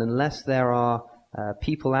 and unless there are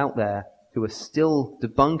people out there who are still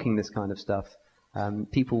debunking this kind of stuff,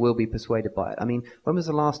 people will be persuaded by it. I mean, when was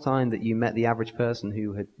the last time that you met the average person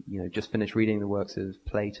who had, just finished reading the works of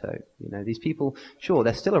Plato? These people, sure,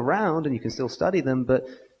 they're still around and you can still study them, but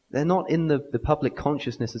they're not in the public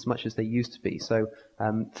consciousness as much as they used to be. So,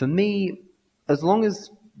 for me, as long as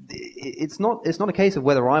it's not a case of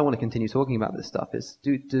whether I want to continue talking about this stuff. It's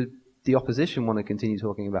do the opposition want to continue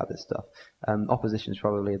talking about this stuff? Opposition is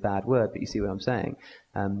probably a bad word, but you see what I'm saying.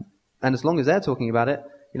 And as long as they're talking about it,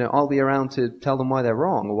 I'll be around to tell them why they're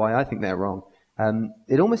wrong or why I think they're wrong.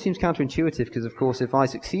 It almost seems counterintuitive because, of course, if I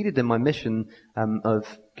succeeded in my mission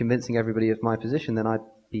of convincing everybody of my position, then I'd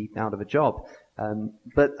be out of a job.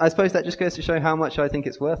 But I suppose that just goes to show how much I think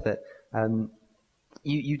it's worth it.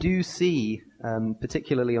 You do see,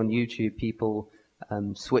 particularly on YouTube, people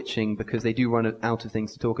switching because they do run out of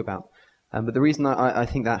things to talk about. But the reason I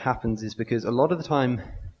think that happens is because a lot of the time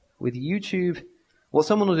with YouTube, what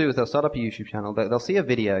someone will do is they'll start up a YouTube channel, they'll see a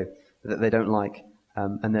video that they don't like,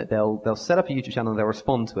 and that they'll set up a YouTube channel and they'll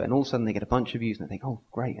respond to it, and all of a sudden they get a bunch of views and they think, oh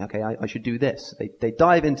great, okay, I should do this. They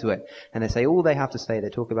dive into it and they say all they have to say. They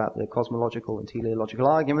talk about the cosmological and teleological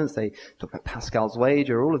arguments, they talk about Pascal's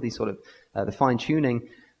wager, all of these sort of the fine-tuning,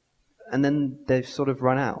 and then they've sort of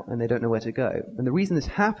run out and they don't know where to go. And the reason this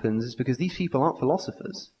happens is because these people aren't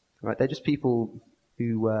philosophers, right? They're just people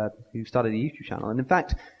who started a YouTube channel, and in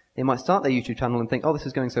fact, they might start their YouTube channel and think, oh, this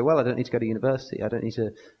is going so well, I don't need to go to university. I don't need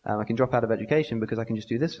to, I can drop out of education because I can just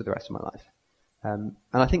do this for the rest of my life. And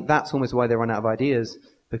I think that's almost why they run out of ideas,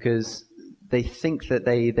 because they think that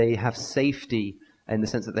they have safety in the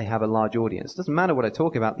sense that they have a large audience. It doesn't matter what I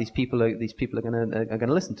talk about, these people are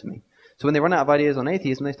gonna listen to me. So when they run out of ideas on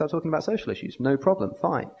atheism, they start talking about social issues. No problem,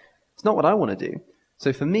 fine. It's not what I want to do.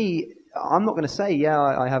 So for me, I'm not going to say,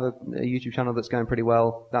 I have a YouTube channel that's going pretty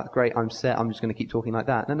well, that's great, I'm set, I'm just going to keep talking like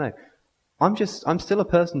that. No. I'm still a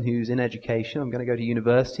person who's in education, I'm going to go to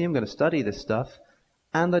university, I'm going to study this stuff,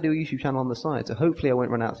 and I do a YouTube channel on the side, so hopefully I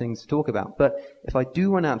won't run out of things to talk about. But if I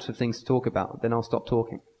do run out of things to talk about, then I'll stop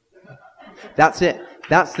talking. That's it.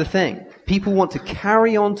 That's the thing. People want to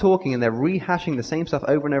carry on talking and they're rehashing the same stuff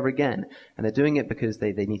over and over again. And they're doing it because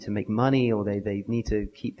they need to make money or they need to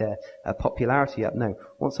keep their popularity up. No.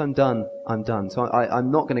 Once I'm done, I'm done. So I'm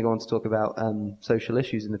not going to go on to talk about social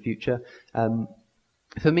issues in the future.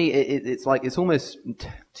 For me, it's almost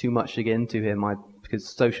too much to get into here, because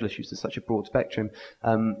social issues is such a broad spectrum.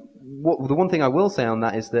 The one thing I will say on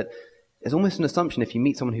that is that there's almost an assumption if you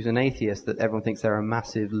meet someone who's an atheist that everyone thinks they're a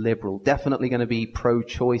massive liberal, definitely going to be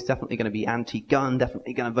pro-choice, definitely going to be anti-gun,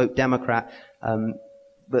 definitely going to vote Democrat.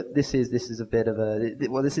 But this is a bit of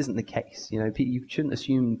this isn't the case. You shouldn't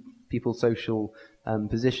assume people's social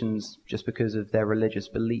positions just because of their religious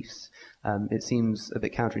beliefs. It seems a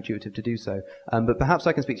bit counterintuitive to do so. But perhaps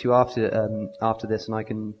I can speak to you after this, and I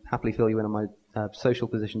can happily fill you in on my social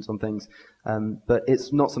positions on things. But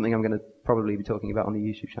it's not something I'm going to probably be talking about on the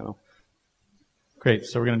YouTube channel. Great.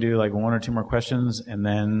 So we're going to do like one or two more questions, and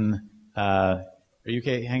then Are you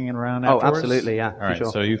okay hanging around Oh, afterwards? absolutely, yeah, All right, for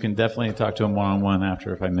sure. so you can definitely talk to him one-on-one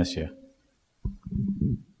after if I miss you.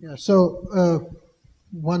 Yeah, so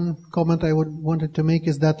one comment I wanted to make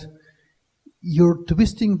is that you're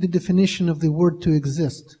twisting the definition of the word to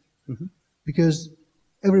exist. Mm-hmm. Because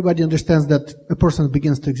everybody understands that a person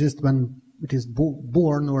begins to exist when it is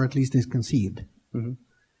born or at least is conceived. Mm-hmm.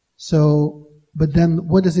 So, but then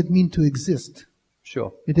what does it mean to exist?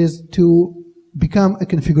 Sure. It is to become a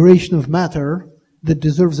configuration of matter that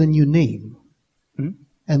deserves a new name. Mm-hmm.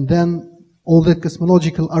 And then all the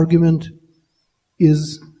cosmological argument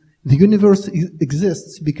is the universe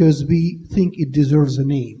exists because we think it deserves a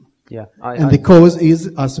name. Yeah. And the cause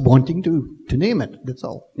is us wanting to name it. That's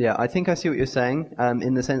all. Yeah, I think I see what you're saying,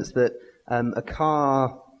 in the sense that a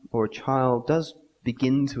car or a child does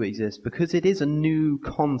begin to exist because it is a new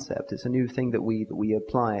concept. It's a new thing that we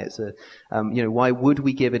apply. It's a, why would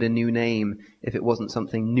we give it a new name if it wasn't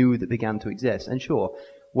something new that began to exist? And sure,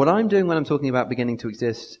 what I'm doing when I'm talking about beginning to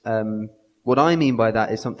exist, what I mean by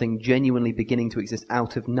that is something genuinely beginning to exist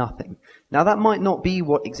out of nothing. Now, that might not be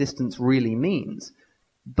what existence really means,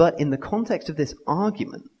 but in the context of this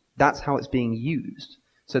argument, that's how it's being used.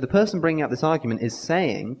 So the person bringing up this argument is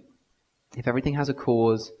saying, if everything has a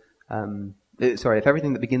cause, if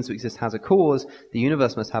everything that begins to exist has a cause, the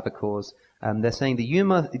universe must have a cause. They're saying the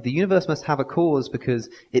universe must have a cause because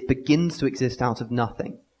it begins to exist out of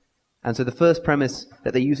nothing. And so the first premise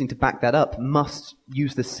that they're using to back that up must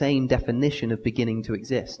use the same definition of beginning to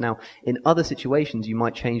exist. Now, in other situations, you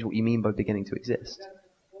might change what you mean by beginning to exist.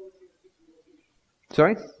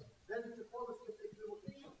 Sorry?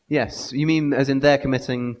 Yes, you mean as in they're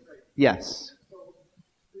committing... Yes.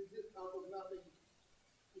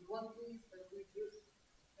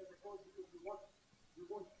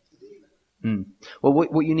 Well,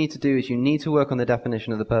 what you need to do is you need to work on the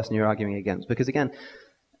definition of the person you're arguing against. Because again,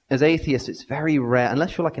 as atheists, it's very rare,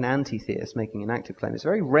 unless you're like an anti-theist making an active claim, it's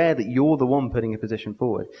very rare that you're the one putting a position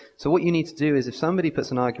forward. So what you need to do is if somebody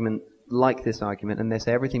puts an argument like this argument and they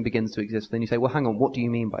say everything begins to exist, then you say, well, hang on, what do you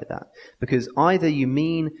mean by that? Because either you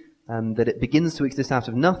mean that it begins to exist out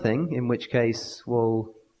of nothing, in which case,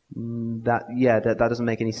 well, that doesn't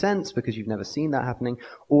make any sense because you've never seen that happening,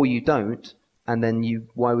 or you don't. And then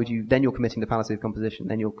then you're committing the fallacy of composition,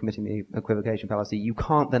 then you're committing the equivocation fallacy. You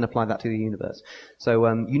can't then apply that to the universe. So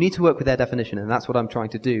you need to work with their definition, and that's what I'm trying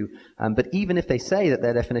to do. But even if they say that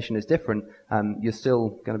their definition is different, you're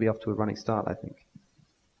still going to be off to a running start, I think.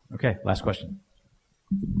 Okay, last question.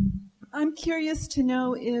 I'm curious to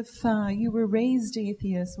know if you were raised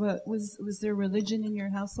atheist. Was there religion in your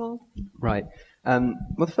household? Right. Well,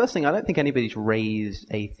 the first thing, I don't think anybody's raised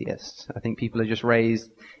atheist. I think people are just raised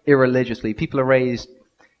irreligiously. People are raised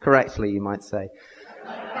correctly, you might say.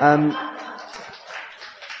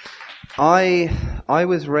 I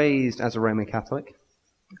was raised as a Roman Catholic.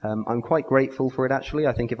 I'm quite grateful for it, actually.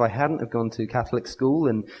 I think if I hadn't have gone to Catholic school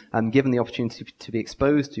and given the opportunity to be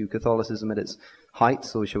exposed to Catholicism at its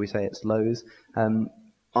heights, or shall we say its lows,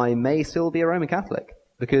 I may still be a Roman Catholic.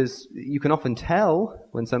 Because you can often tell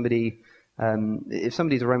when somebody... if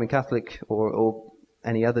somebody's a Roman Catholic or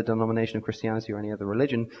any other denomination of Christianity or any other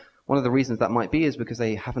religion, one of the reasons that might be is because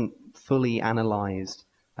they haven't fully analyzed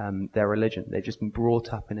their religion. They've just been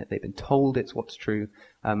brought up in it. They've been told it's what's true,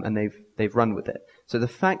 and they've run with it. So the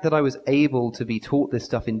fact that I was able to be taught this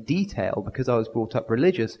stuff in detail because I was brought up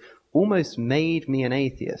religious almost made me an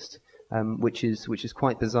atheist, which is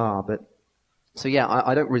quite bizarre. But so yeah,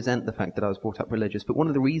 I don't resent the fact that I was brought up religious, but one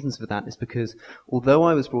of the reasons for that is because although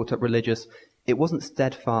I was brought up religious, it wasn't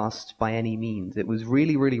steadfast by any means. It was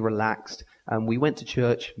really, really relaxed. We went to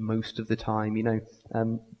church most of the time,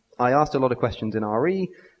 I asked a lot of questions in RE,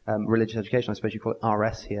 religious education, I suppose you call it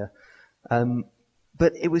RS here.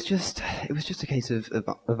 But it was just a case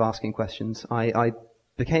of asking questions. I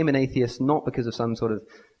became an atheist not because of some sort of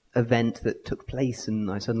event that took place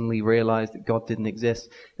and I suddenly realized that God didn't exist.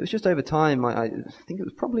 It was just over time. I think it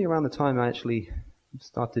was probably around the time I actually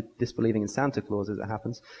started disbelieving in Santa Claus, as it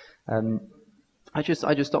happens. I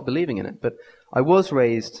just stopped believing in it. But I was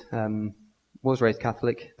raised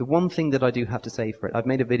Catholic. The one thing that I do have to say for it, I've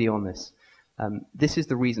made a video on this. This is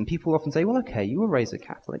the reason. People often say, well, okay, you were raised a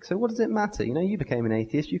Catholic, so what does it matter? You became an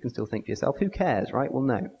atheist, you can still think for yourself. Who cares, right? Well,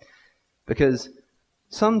 no. Because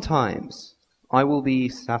sometimes I will be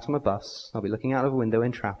sat on a bus, I'll be looking out of a window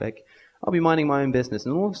in traffic, I'll be minding my own business,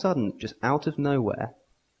 and all of a sudden, just out of nowhere,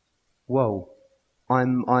 whoa,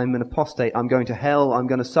 I'm an apostate, I'm going to hell, I'm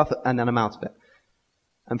going to suffer, and then I'm out of it.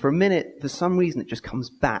 And for a minute, for some reason, it just comes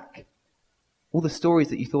back. All the stories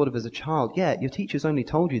that you thought of as a child, yeah, your teachers only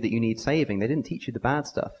told you that you need saving, they didn't teach you the bad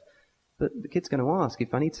stuff. But the kid's going to ask,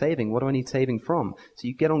 if I need saving, what do I need saving from? So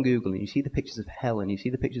you get on Google and you see the pictures of hell and you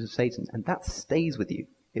see the pictures of Satan, and that stays with you.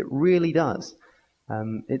 It really does.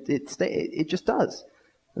 It just does.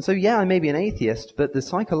 And so, yeah, I may be an atheist, but the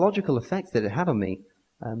psychological effects that it had on me,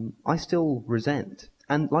 I still resent.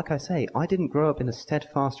 And like I say, I didn't grow up in a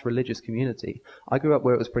steadfast religious community. I grew up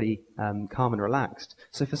where it was pretty calm and relaxed.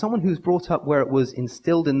 So for someone who's brought up where it was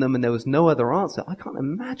instilled in them and there was no other answer, I can't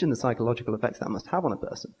imagine the psychological effects that must have on a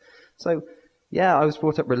person. So, yeah, I was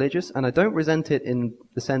brought up religious, and I don't resent it in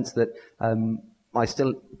the sense that I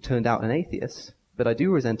still turned out an atheist, but I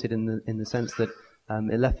do resent it in the sense that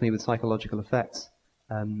it left me with psychological effects.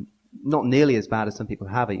 Not nearly as bad as some people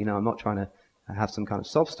have it. You know, I'm not trying to have some kind of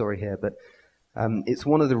sob story here, but it's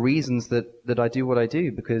one of the reasons that I do what I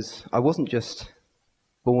do, because I wasn't just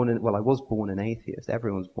born in, well, I was born an atheist.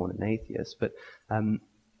 Everyone's born an atheist, but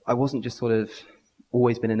I wasn't just sort of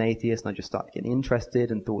always been an atheist and I just started getting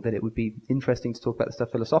interested and thought that it would be interesting to talk about this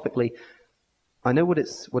stuff philosophically. I know what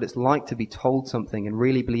it's like to be told something and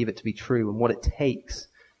really believe it to be true, and what it takes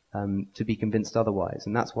to be convinced otherwise,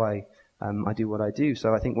 and that's why I do what I do.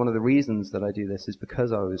 So I think one of the reasons that I do this is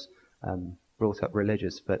because I was brought up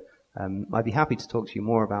religious, but I'd be happy to talk to you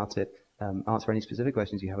more about it, answer any specific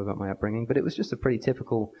questions you have about my upbringing, but it was just a pretty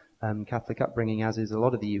typical Catholic upbringing, as is a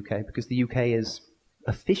lot of the UK, because the UK is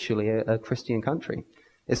officially a Christian country.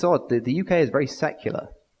 It's odd, the UK is very secular,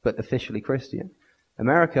 but officially Christian.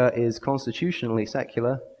 America is constitutionally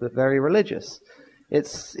secular, but very religious.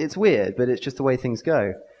 It's weird, but it's just the way things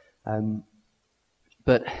go.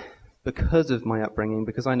 But because of my upbringing,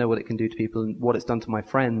 because I know what it can do to people and what it's done to my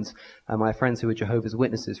friends who are Jehovah's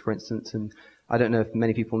Witnesses, for instance, and I don't know if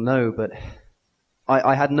many people know, but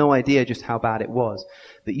I had no idea just how bad it was.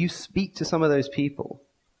 But you speak to some of those people,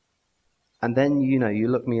 and then, you know, you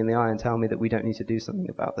look me in the eye and tell me that we don't need to do something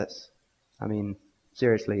about this. I mean,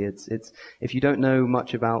 seriously, it's if you don't know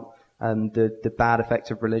much about the bad effects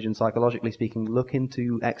of religion, psychologically speaking, look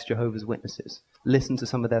into ex-Jehovah's Witnesses. Listen to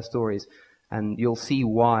some of their stories, and you'll see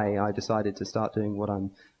why I decided to start doing what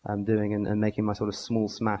I'm doing and making my sort of small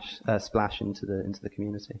splash into the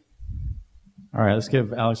community. All right, let's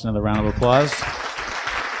give Alex another round of applause.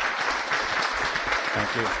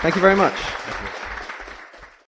 Thank you. Thank you very much. Thank you.